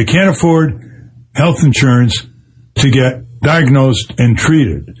because they can't afford health insurance to get diagnosed and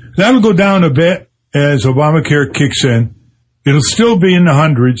treated. That'll go down a bit as Obamacare kicks in. It'll still be in the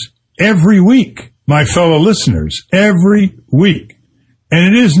hundreds every week, my fellow listeners, every week.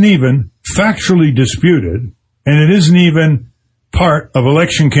 And it isn't even factually disputed, and it isn't even part of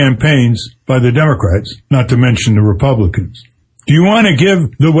election campaigns by the Democrats, not to mention the Republicans. Do you want to give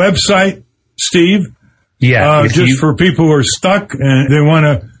the website, Steve? Yeah. For people who are stuck and they want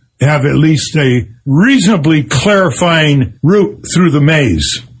to have at least a reasonably clarifying route through the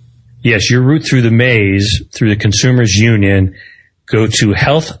maze. Yes, your route through the maze, through the Consumers Union, go to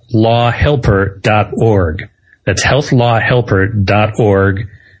healthlawhelper.org. That's healthlawhelper.org.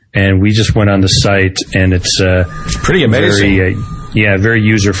 And we just went on the site, and it's pretty amazing. Very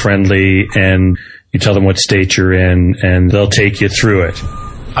user-friendly, and you tell them what state you're in, and they'll take you through it.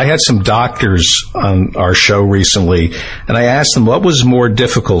 I had some doctors on our show recently, and I asked them, what was more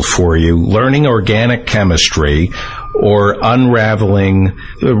difficult for you, learning organic chemistry or unraveling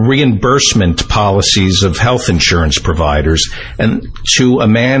the reimbursement policies of health insurance providers? And to a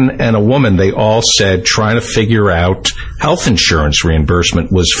man and a woman, they all said trying to figure out health insurance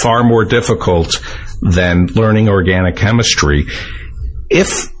reimbursement was far more difficult than learning organic chemistry.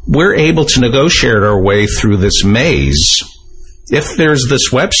 If we're able to negotiate our way through this maze, if there's this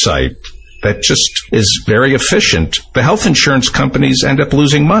website that just is very efficient, the health insurance companies end up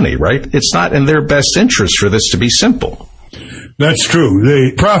losing money, right? It's not in their best interest for this to be simple. That's true.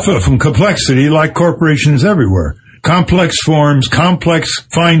 They profit from complexity like corporations everywhere. Complex forms, complex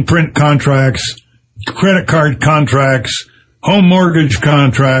fine print contracts, credit card contracts, home mortgage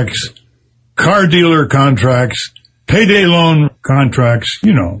contracts, car dealer contracts, payday loan contracts.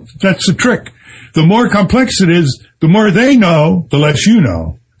 You know, that's the trick. The more complex it is, the more they know, the less you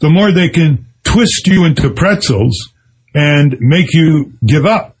know. The more they can twist you into pretzels and make you give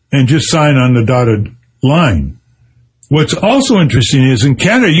up and just sign on the dotted line. What's also interesting is in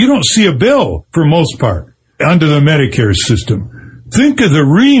Canada, you don't see a bill for most part under the Medicare system. Think of the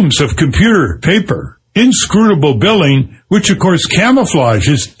reams of computer paper, inscrutable billing, which of course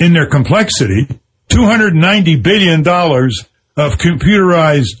camouflages in their complexity, $290 billion of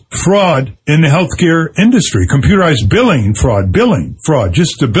computerized fraud in the healthcare industry, computerized billing fraud,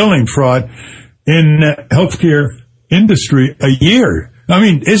 just the billing fraud in the healthcare industry a year. I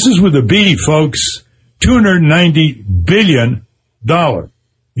mean, this is with a B, folks, $290 billion.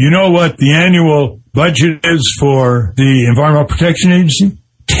 You know what the annual budget is for the Environmental Protection Agency?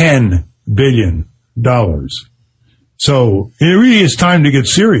 $10 billion. So it really is time to get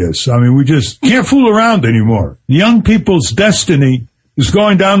serious. I mean, we just can't fool around anymore. Young people's destiny is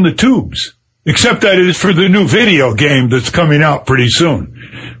going down the tubes, except that it is for the new video game that's coming out pretty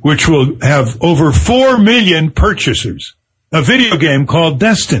soon, which will have over 4 million purchasers. A video game called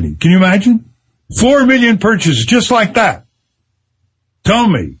Destiny. Can you imagine? 4 million purchases just like that. Tell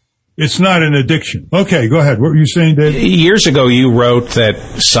me it's not an addiction. Okay, go ahead. What were you saying, Dave? Years ago, you wrote that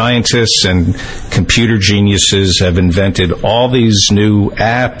scientists and computer geniuses have invented all these new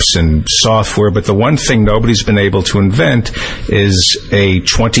apps and software, but the one thing nobody's been able to invent is a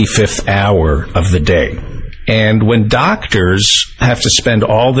 25th hour of the day. And when doctors have to spend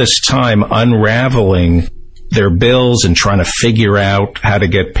all this time unraveling their bills and trying to figure out how to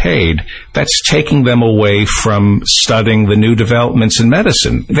get paid, that's taking them away from studying the new developments in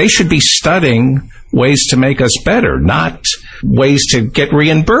medicine. They should be studying ways to make us better, not ways to get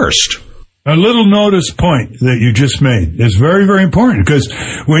reimbursed. A little notice point that you just made is very, very important, because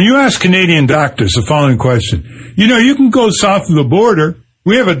when you ask Canadian doctors the following question, you know, you can go south of the border.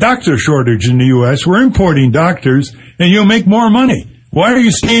 We have a doctor shortage in the U.S. We're importing doctors, and you'll make more money. Why are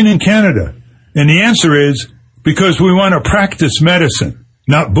you staying in Canada? And the answer is, because we want to practice medicine,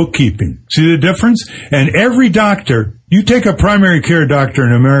 not bookkeeping. See the difference? And every doctor, you take a primary care doctor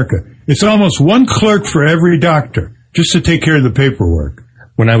in America, it's almost one clerk for every doctor just to take care of the paperwork.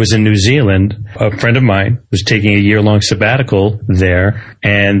 When I was in New Zealand, a friend of mine was taking a year-long sabbatical there,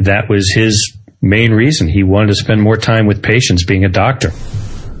 and that was his main reason. He wanted to spend more time with patients being a doctor.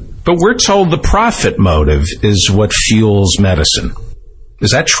 But we're told the profit motive is what fuels medicine.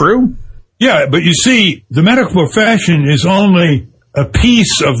 Is that true? Yeah, but you see, the medical profession is only a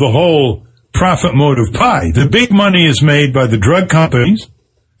piece of the whole profit motive pie. The big money is made by the drug companies.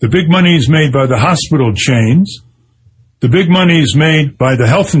 The big money is made by the hospital chains. The big money is made by the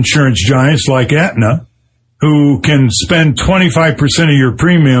health insurance giants like Aetna, who can spend 25% of your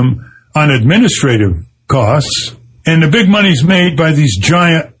premium on administrative costs. And the big money is made by these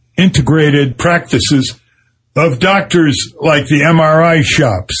giant integrated practices of doctors like the MRI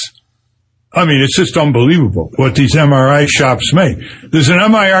shops. I mean, it's just unbelievable what these MRI shops make. There's an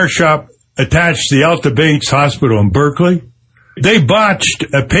MRI shop attached to the Alta Bates Hospital in Berkeley. They botched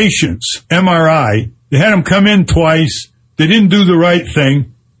a patient's MRI. They had him come in twice. They didn't do the right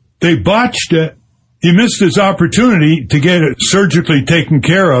thing. They botched it. He missed his opportunity to get it surgically taken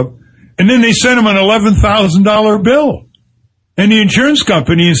care of. And then they sent him an $11,000 bill. And the insurance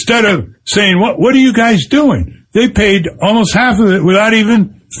company, instead of saying, what are you guys doing? They paid almost half of it without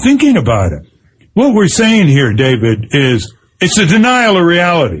even thinking about it. What we're saying here, David, is it's a denial of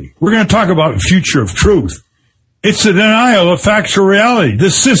reality. We're going to talk about the future of truth. It's a denial of factual reality.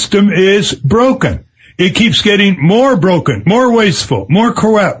 The system is broken. It keeps getting more broken, more wasteful, more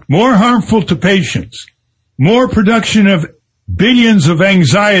corrupt, more harmful to patients, more production of billions of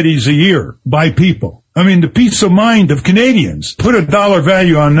anxieties a year by people. I mean, the peace of mind of Canadians. Put a dollar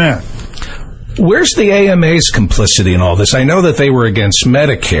value on that. Where's the AMA's complicity in all this? I know that they were against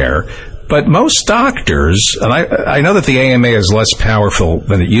Medicare, but most doctors, and I know that the AMA is less powerful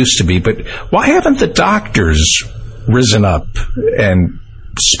than it used to be, but why haven't the doctors risen up and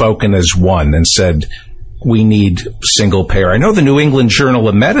spoken as one and said, we need single payer? I know the New England Journal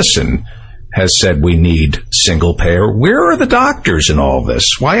of Medicine has said we need single payer. Where are the doctors in all this?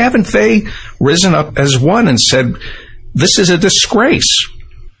 Why haven't they risen up as one and said, this is a disgrace?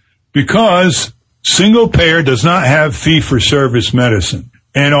 Because single payer does not have fee-for-service medicine.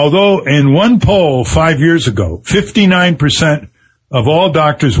 And although in one poll 5 years ago, 59% of all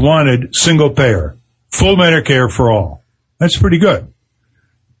doctors wanted single payer, full Medicare for all. That's pretty good.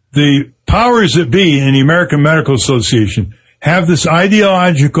 The powers that be in the American Medical Association have this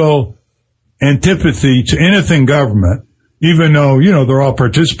ideological antipathy to anything government, even though, they're all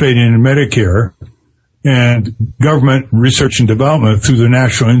participating in Medicare and government research and development through the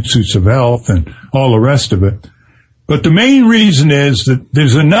National Institutes of Health and all the rest of it. But the main reason is that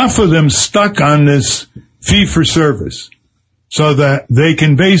there's enough of them stuck on this fee-for-service so that they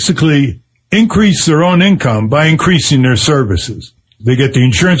can basically increase their own income by increasing their services. They get the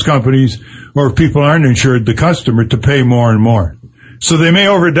insurance companies, or if people aren't insured, the customer, to pay more and more. So they may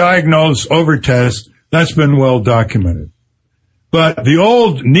overdiagnose, overtest. That's been well documented. But the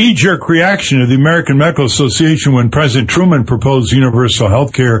old knee-jerk reaction of the American Medical Association when President Truman proposed universal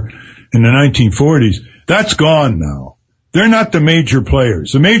health care in the 1940s, that's gone now. They're not the major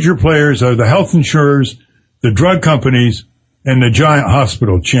players. The major players are the health insurers, the drug companies, and the giant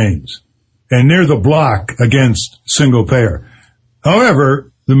hospital chains. And they're the block against single payer.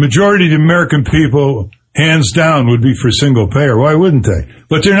 However, the majority of the American people, hands down, would be for single payer. Why wouldn't they?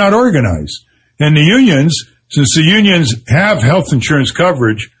 But they're not organized. And the unions, since the unions have health insurance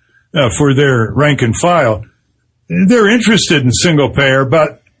coverage for their rank and file, they're interested in single payer,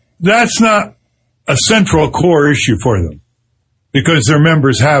 but that's not a central core issue for them because their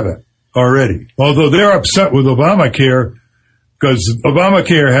members have it already. Although they're upset with Obamacare because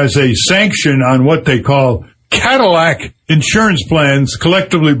Obamacare has a sanction on what they call Cadillac insurance plans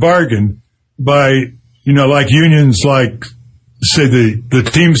collectively bargained by, like unions like, say, the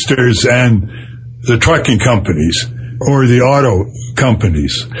Teamsters and the trucking companies or the auto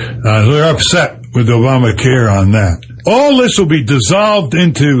companies. They're upset with Obamacare on that. All this will be dissolved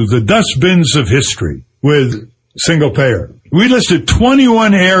into the dustbins of history with single payer. We listed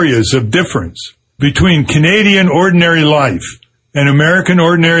 21 areas of difference between Canadian ordinary life and American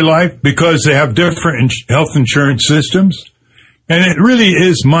ordinary life because they have different health insurance systems. And it really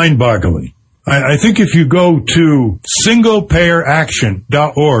is mind-boggling. I think if you go to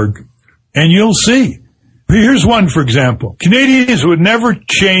singlepayeraction.org, and you'll see. Here's one, for example. Canadians would never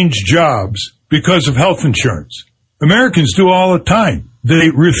change jobs because of health insurance. Americans do all the time. They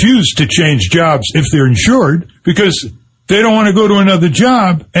refuse to change jobs if they're insured because they don't want to go to another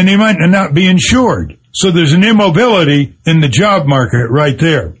job and they might not be insured. So there's an immobility in the job market right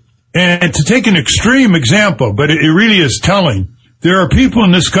there. And to take an extreme example, but it really is telling, there are people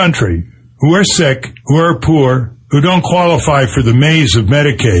in this country who are sick, who are poor, who don't qualify for the maze of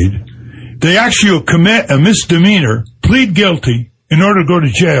Medicaid. They actually will commit a misdemeanor, plead guilty in order to go to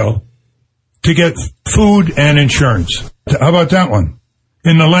jail to get food and insurance. How about that one?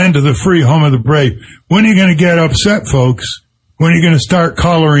 In the land of the free, home of the brave. When are you going to get upset, folks? When are you going to start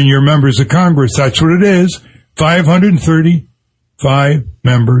collaring your members of Congress? That's what it is. 535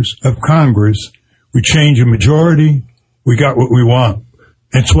 members of Congress. We change a majority. We got what we want.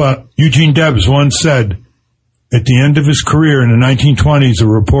 It's what Eugene Debs once said. At the end of his career in the 1920s, a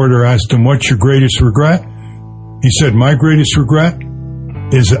reporter asked him, what's your greatest regret? He said, my greatest regret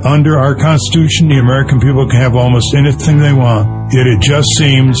is that under our Constitution, the American people can have almost anything they want. Yet it just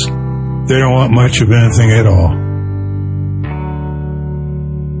seems they don't want much of anything at all.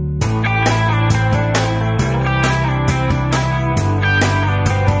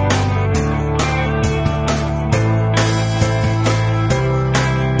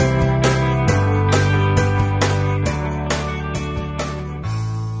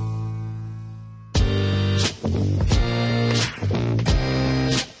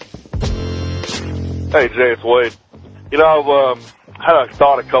 Hey, Jay, it's Wade. You know, I've had a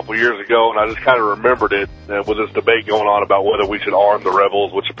thought a couple years ago, and I just kind of remembered it with this debate going on about whether we should arm the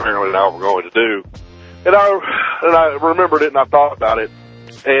rebels, which apparently now we're going to do. And I remembered it, and I thought about it.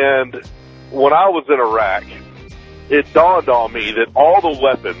 And when I was in Iraq, it dawned on me that all the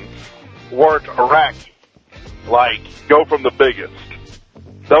weapons weren't Iraqi. Like, go from the biggest.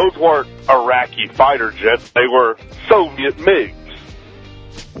 Those weren't Iraqi fighter jets. They were Soviet MiGs.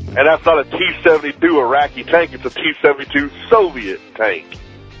 And that's not a T-72 Iraqi tank, it's a T-72 Soviet tank.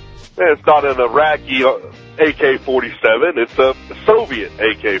 And it's not an Iraqi AK-47, it's a Soviet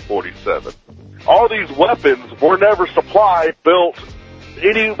AK-47. All these weapons were never supplied, built,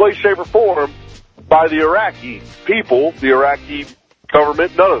 any way, shape, or form by the Iraqi people, the Iraqi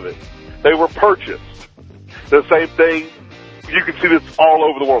government, none of it. They were purchased. The same thing, you can see this all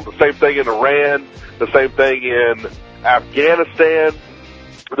over the world. The same thing in Iran, the same thing in Afghanistan.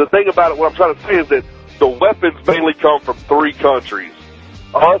 The thing about it, what I'm trying to say is that the weapons mainly come from three countries.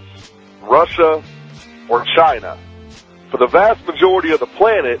 Us, Russia, or China. For the vast majority of the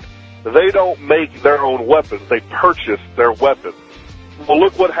planet, they don't make their own weapons. They purchase their weapons. Well,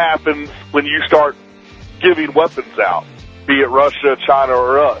 look what happens when you start giving weapons out, be it Russia, China,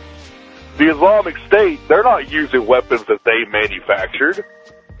 or us. The Islamic State, they're not using weapons that they manufactured.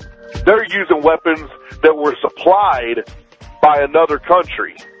 They're using weapons that were supplied by another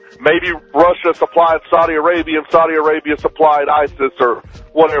country. Maybe Russia supplied Saudi Arabia and Saudi Arabia supplied ISIS or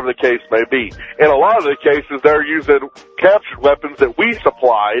whatever the case may be. In a lot of the cases, they're using captured weapons that we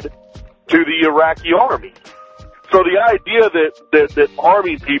supplied to the Iraqi army. So the idea that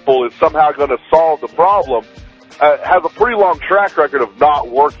arming people is somehow going to solve the problem has a pretty long track record of not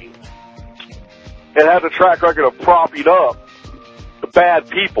working. It has a track record of propping up the bad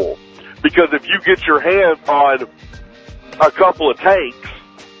people. Because if you get your hands on a couple of tanks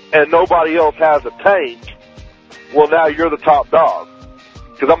and nobody else has a tank, well, now you're the top dog.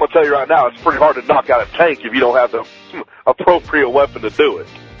 Because I'm going to tell you right now, it's pretty hard to knock out a tank if you don't have the appropriate weapon to do it.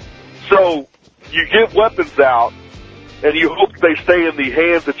 So you give weapons out and you hope they stay in the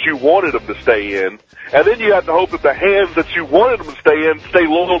hands that you wanted them to stay in, and then you have to hope that the hands that you wanted them to stay in stay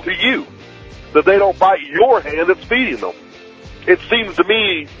loyal to you, that they don't bite your hand that's feeding them. It seems to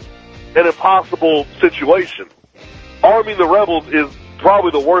me an impossible situation. Arming the rebels is probably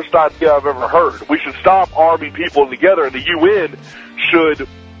the worst idea I've ever heard. We should stop arming people together, and the UN should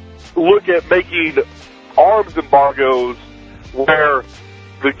look at making arms embargoes where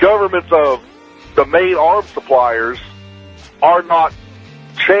the governments of the main arms suppliers are not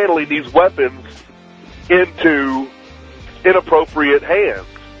channeling these weapons into inappropriate hands.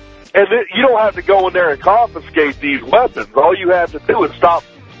 And you don't have to go in there and confiscate these weapons. All you have to do is stop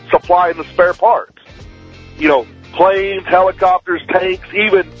supplying the spare parts. You know, planes, helicopters, tanks,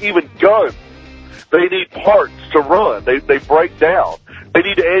 even guns. They need parts to run. They break down. They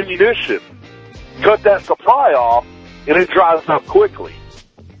need ammunition. Cut that supply off, and it dries up quickly.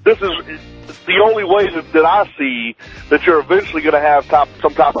 This is the only way that I see that you're eventually going to have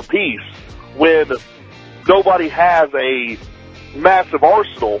some type of peace when nobody has a massive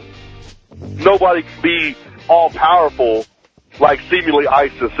arsenal. Nobody can be all-powerful like seemingly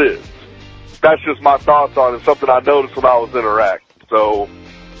ISIS is. That's just my thoughts on it, something I noticed when I was in Iraq. So,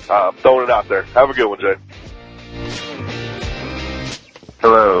 throwing it out there. Have a good one, Jay.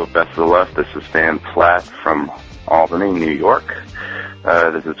 Hello, Best of the Left. This is Stan Platt from Albany, New York.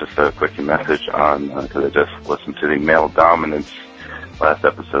 This is just a quick message on, because I just listened to the male dominance last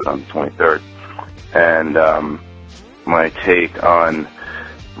episode on the 23rd. And my take on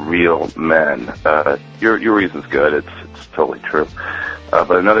real men, your reason's good. It's totally true.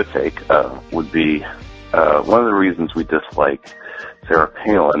 But another take would be one of the reasons we dislike Sarah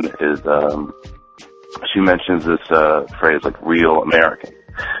Palin is she mentions this phrase like real American.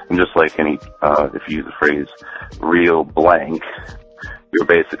 And just like any, if you use the phrase real blank, you're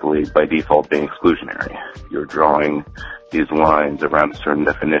basically by default being exclusionary. You're drawing these lines around a certain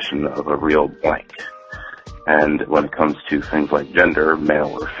definition of a real blank. And when it comes to things like gender,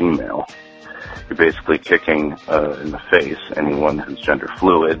 male or female, you're basically kicking in the face anyone who's gender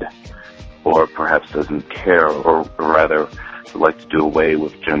fluid or perhaps doesn't care, or rather would like to do away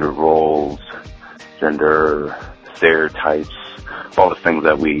with gender roles, gender stereotypes, all the things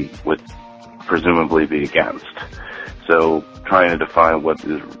that we would presumably be against. So trying to define what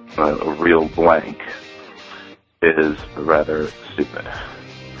is a real blank is rather stupid.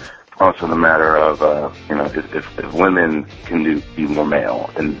 Also the matter of, if women can be more male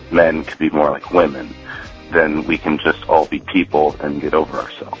and men can be more like women, then we can just all be people and get over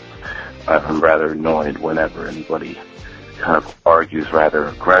ourselves. I'm rather annoyed whenever anybody kind of argues rather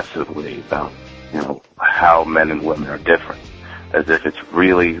aggressively about, how men and women are different, as if it's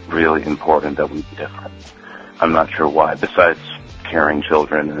really, really important that we be different. I'm not sure why, besides carrying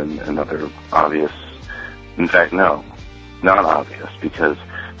children and other obvious, in fact, no, not obvious, because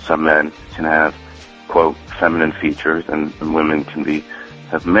some men can have, quote, feminine features and women can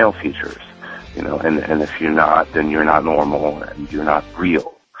have male features, and if you're not, then you're not normal and you're not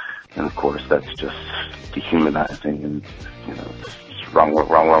real. And of course, that's just dehumanizing and, it's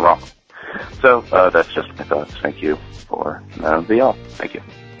wrong. So, that's just my thoughts. Thank you for the all. Thank you.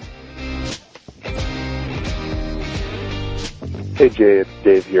 Hey Jay, it's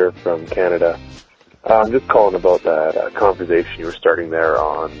Dave here from Canada. I'm just calling about that conversation you were starting there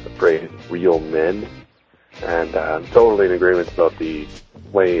on the phrase real men. And I'm totally in agreement about the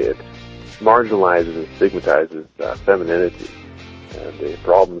way it marginalizes and stigmatizes femininity and the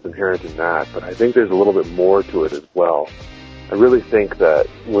problems inherent in that. But I think there's a little bit more to it as well. I really think that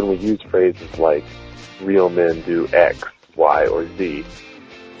when we use phrases like real men do X, Y, or Z,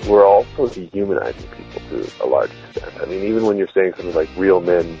 we're also dehumanizing people to a large extent. I mean, even when you're saying something like real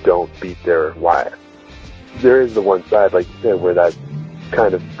men don't beat their wives, there is the one side, like you said, where that's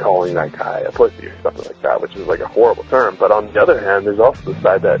kind of calling that guy a pussy or something like that, which is like a horrible term. But on the other hand, there's also the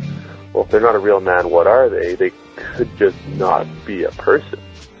side that, well, if they're not a real man, what are they? They could just not be a person.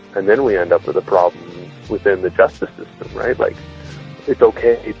 And then we end up with a problem within the justice system, right? Like, it's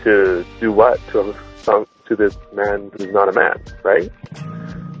okay to do what to this man who's not a man, right?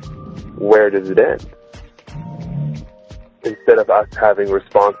 Where does it end? Instead of us having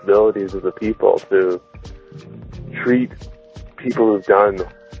responsibilities as a people to treat people who've done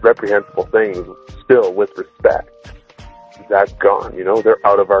reprehensible things still with respect, that's gone, they're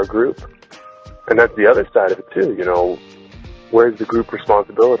out of our group. And that's the other side of it too, where's the group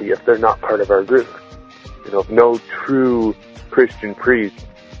responsibility if they're not part of our group? If no true Christian priest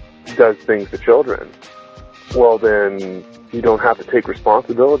does things to children, well then you don't have to take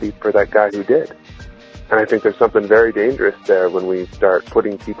responsibility for that guy who did. And I think there's something very dangerous there when we start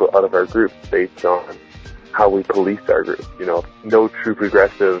putting people out of our groups based on how we police our group. If no true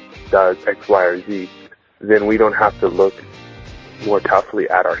progressive does X, Y, or Z, then we don't have to look more toughly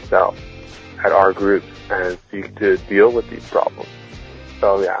at ourselves, at our groups, and seek to deal with these problems.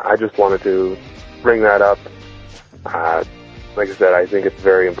 So yeah, I just wanted to bring that up. Like I said, I think it's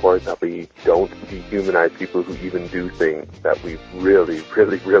very important that we don't dehumanize people who even do things that we really,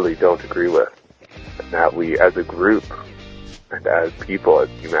 really, really don't agree with. And that we, as a group, and as people, as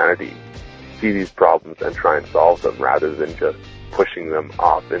humanity, see these problems and try and solve them rather than just pushing them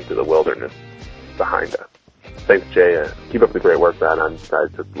off into the wilderness behind us. Thanks, Jay. Keep up the great work, man. I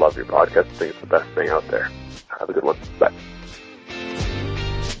just love your podcast. I think it's the best thing out there. Have a good one. Bye.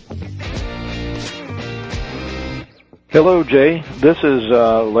 Hello, Jay. This is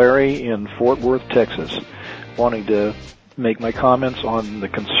Larry in Fort Worth, Texas, wanting to make my comments on the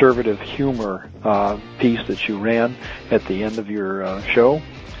conservative humor piece that you ran at the end of your show.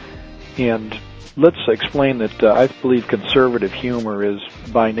 And let's explain that I believe conservative humor is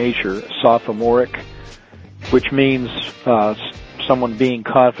by nature sophomoric, which means someone being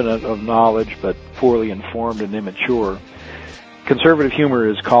confident of knowledge but poorly informed and immature. Conservative humor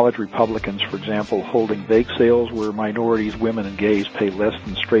is college Republicans, for example, holding bake sales where minorities, women, and gays pay less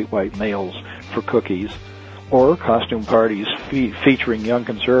than straight white males for cookies, or costume parties featuring young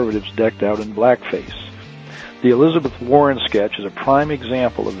conservatives decked out in blackface. The Elizabeth Warren sketch is a prime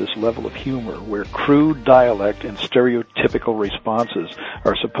example of this level of humor, where crude dialect and stereotypical responses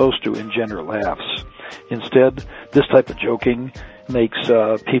are supposed to engender laughs. Instead, this type of joking makes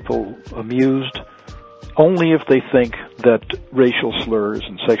people amused only if they think that racial slurs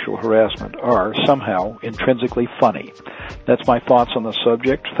and sexual harassment are somehow intrinsically funny. That's my thoughts on the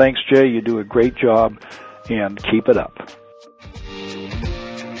subject. Thanks, Jay. You do a great job, and keep it up.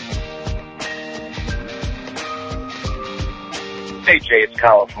 Hey, Jay, it's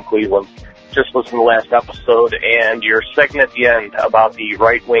Colin from Cleveland. Just listened to the last episode, and your segment at the end about the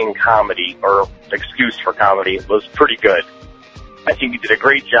right-wing comedy, or excuse for comedy, was pretty good. I think you did a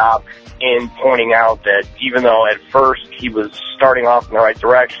great job in pointing out that even though at first he was starting off in the right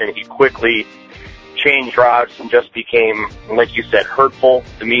direction, he quickly changed routes and just became, like you said, hurtful,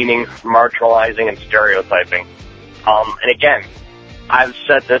 demeaning, marginalizing, and stereotyping. And again, I've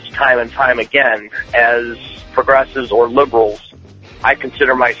said this time and time again, as progressives or liberals, I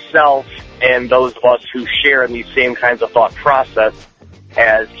consider myself and those of us who share in these same kinds of thought process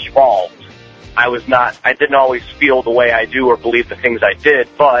as evolved. I didn't always feel the way I do or believe the things I did,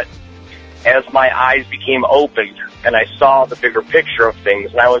 but as my eyes became opened and I saw the bigger picture of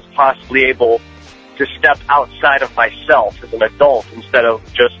things, and I was possibly able to step outside of myself as an adult instead of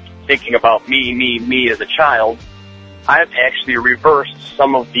just thinking about me as a child, I've actually reversed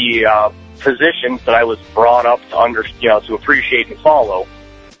some of the positions that I was brought up to appreciate and follow.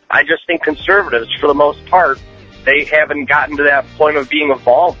 I just think conservatives, for the most part, they haven't gotten to that point of being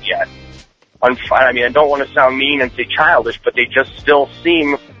evolved yet. I mean, I don't want to sound mean and say childish, but they just still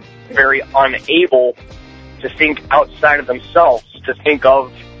seem very unable to think outside of themselves, to think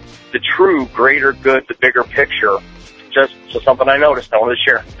of the true greater good, the bigger picture. Just something I noticed I wanted to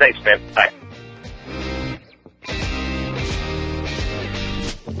share. Thanks, man. Bye.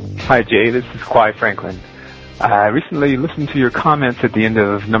 Hi, Jay. This is Kwai Franklin. I recently listened to your comments at the end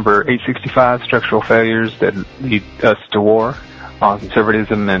of number 865, Structural Failures That Lead Us to War, on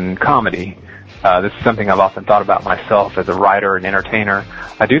conservatism and comedy. This is something I've often thought about myself as a writer and entertainer.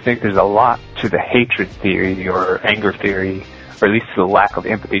 I do think there's a lot to the hatred theory or anger theory, or at least to the lack of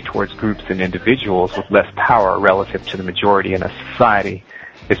empathy towards groups and individuals with less power relative to the majority in a society.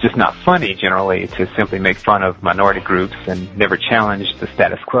 It's just not funny, generally, to simply make fun of minority groups and never challenge the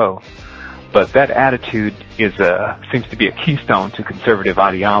status quo. But that attitude seems to be a keystone to conservative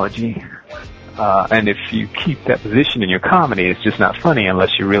ideology. And if you keep that position in your comedy, it's just not funny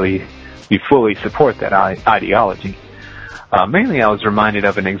unless you fully support that ideology. Mainly I was reminded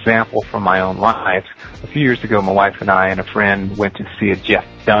of an example from my own life. A few years ago, my wife and I and a friend went to see a Jeff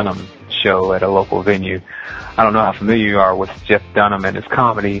Dunham show at a local venue. I don't know how familiar you are with Jeff Dunham and his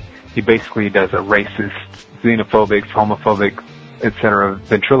comedy. He basically does a racist, xenophobic, homophobic, etc.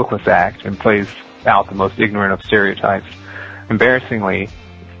 ventriloquist act and plays out the most ignorant of stereotypes. Embarrassingly,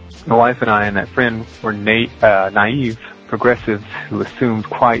 my wife and I and that friend were naive progressives who assumed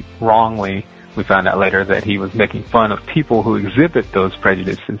quite wrongly, we found out later, that he was making fun of people who exhibit those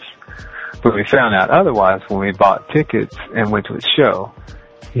prejudices. But we found out otherwise when we bought tickets and went to his show.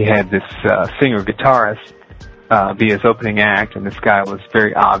 He had this singer-guitarist be his opening act, and this guy was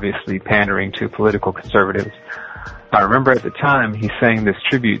very obviously pandering to political conservatives. I remember at the time he sang this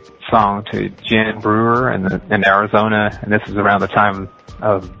tribute song to Jan Brewer in Arizona, and this was around the time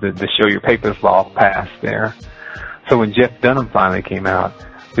of the Show Your Papers law passed there. So when Jeff Dunham finally came out,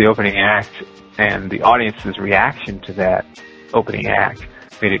 the opening act and the audience's reaction to that opening act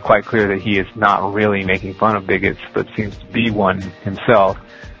made it quite clear that he is not really making fun of bigots, but seems to be one himself,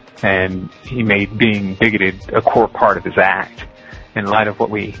 and he made being bigoted a core part of his act. In light of what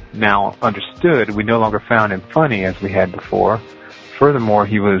we now understood, we no longer found him funny as we had before. Furthermore,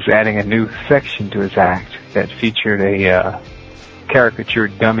 he was adding a new section to his act that featured a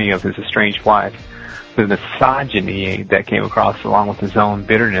caricatured dummy of his estranged wife. The misogyny that came across, along with his own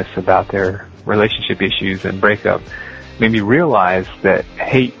bitterness about their relationship issues and breakup, made me realize that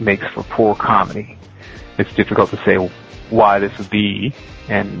hate makes for poor comedy. It's difficult to say why this would be,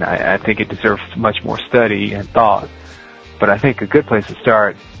 and I think it deserves much more study and thought. But I think a good place to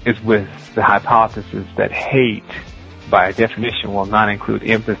start is with the hypothesis that hate, by definition, will not include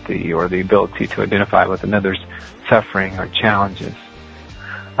empathy or the ability to identify with another's suffering or challenges.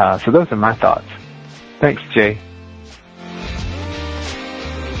 So those are my thoughts. Thanks, Jay.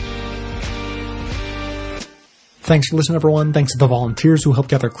 Thanks for listening, everyone. Thanks to the volunteers who helped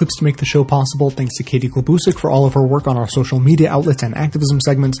gather clips to make the show possible. Thanks to Katie Klobusik for all of her work on our social media outlets and activism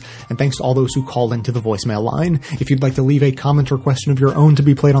segments. And thanks to all those who called into the voicemail line. If you'd like to leave a comment or question of your own to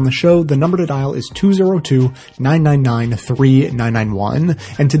be played on the show, the number to dial is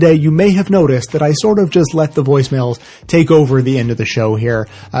 202-999-3991. And today you may have noticed that I sort of just let the voicemails take over the end of the show here.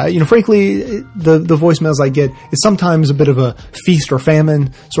 Frankly, the voicemails I get is sometimes a bit of a feast or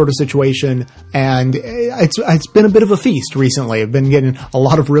famine sort of situation. And it's been a bit of a feast recently. I've been getting a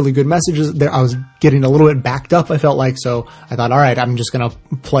lot of really good messages. There, I was getting a little bit backed up, I felt like, so I thought, all right, I'm just going to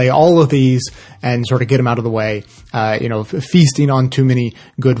play all of these and sort of get them out of the way. Feasting on too many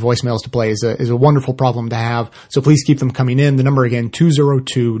good voicemails to play is a wonderful problem to have, so please keep them coming in. The number again,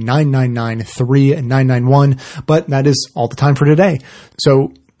 202-999-3991, but that is all the time for today.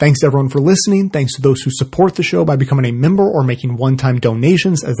 So Thanks to everyone for listening. Thanks to those who support the show by becoming a member or making one-time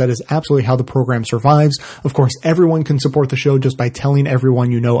donations, as that is absolutely how the program survives. Of course, everyone can support the show just by telling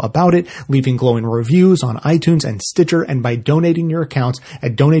everyone you know about it, leaving glowing reviews on iTunes and Stitcher, and by donating your accounts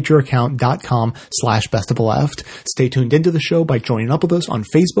at donateyouraccount.com/bestoftheleft. Stay tuned into the show by joining up with us on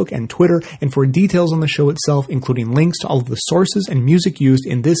Facebook and Twitter, and for details on the show itself, including links to all of the sources and music used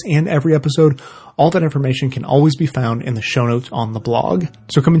in this and every episode, all that information can always be found in the show notes on the blog.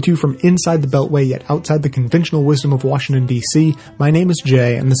 So coming to you from inside the Beltway, yet outside the conventional wisdom of Washington, D.C., my name is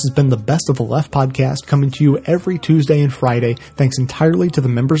Jay, and this has been the Best of the Left podcast, coming to you every Tuesday and Friday, thanks entirely to the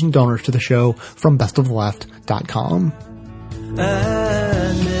members and donors to the show from bestoftheleft.com.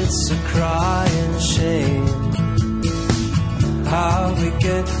 And it's a crying shame how we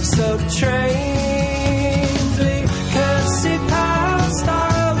get so trained. We can't see past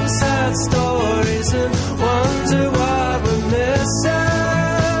all the sad stories and wonder what we're missing.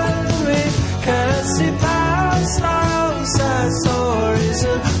 We can't see past all the sad stories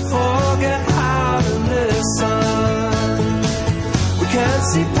and forget how to listen. We can't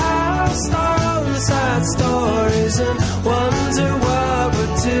see past all the sad stories and wonder what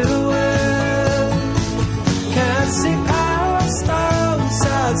we're doing. Can't see past all the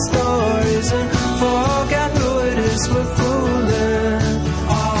sad stories and forget who it is we're fooling.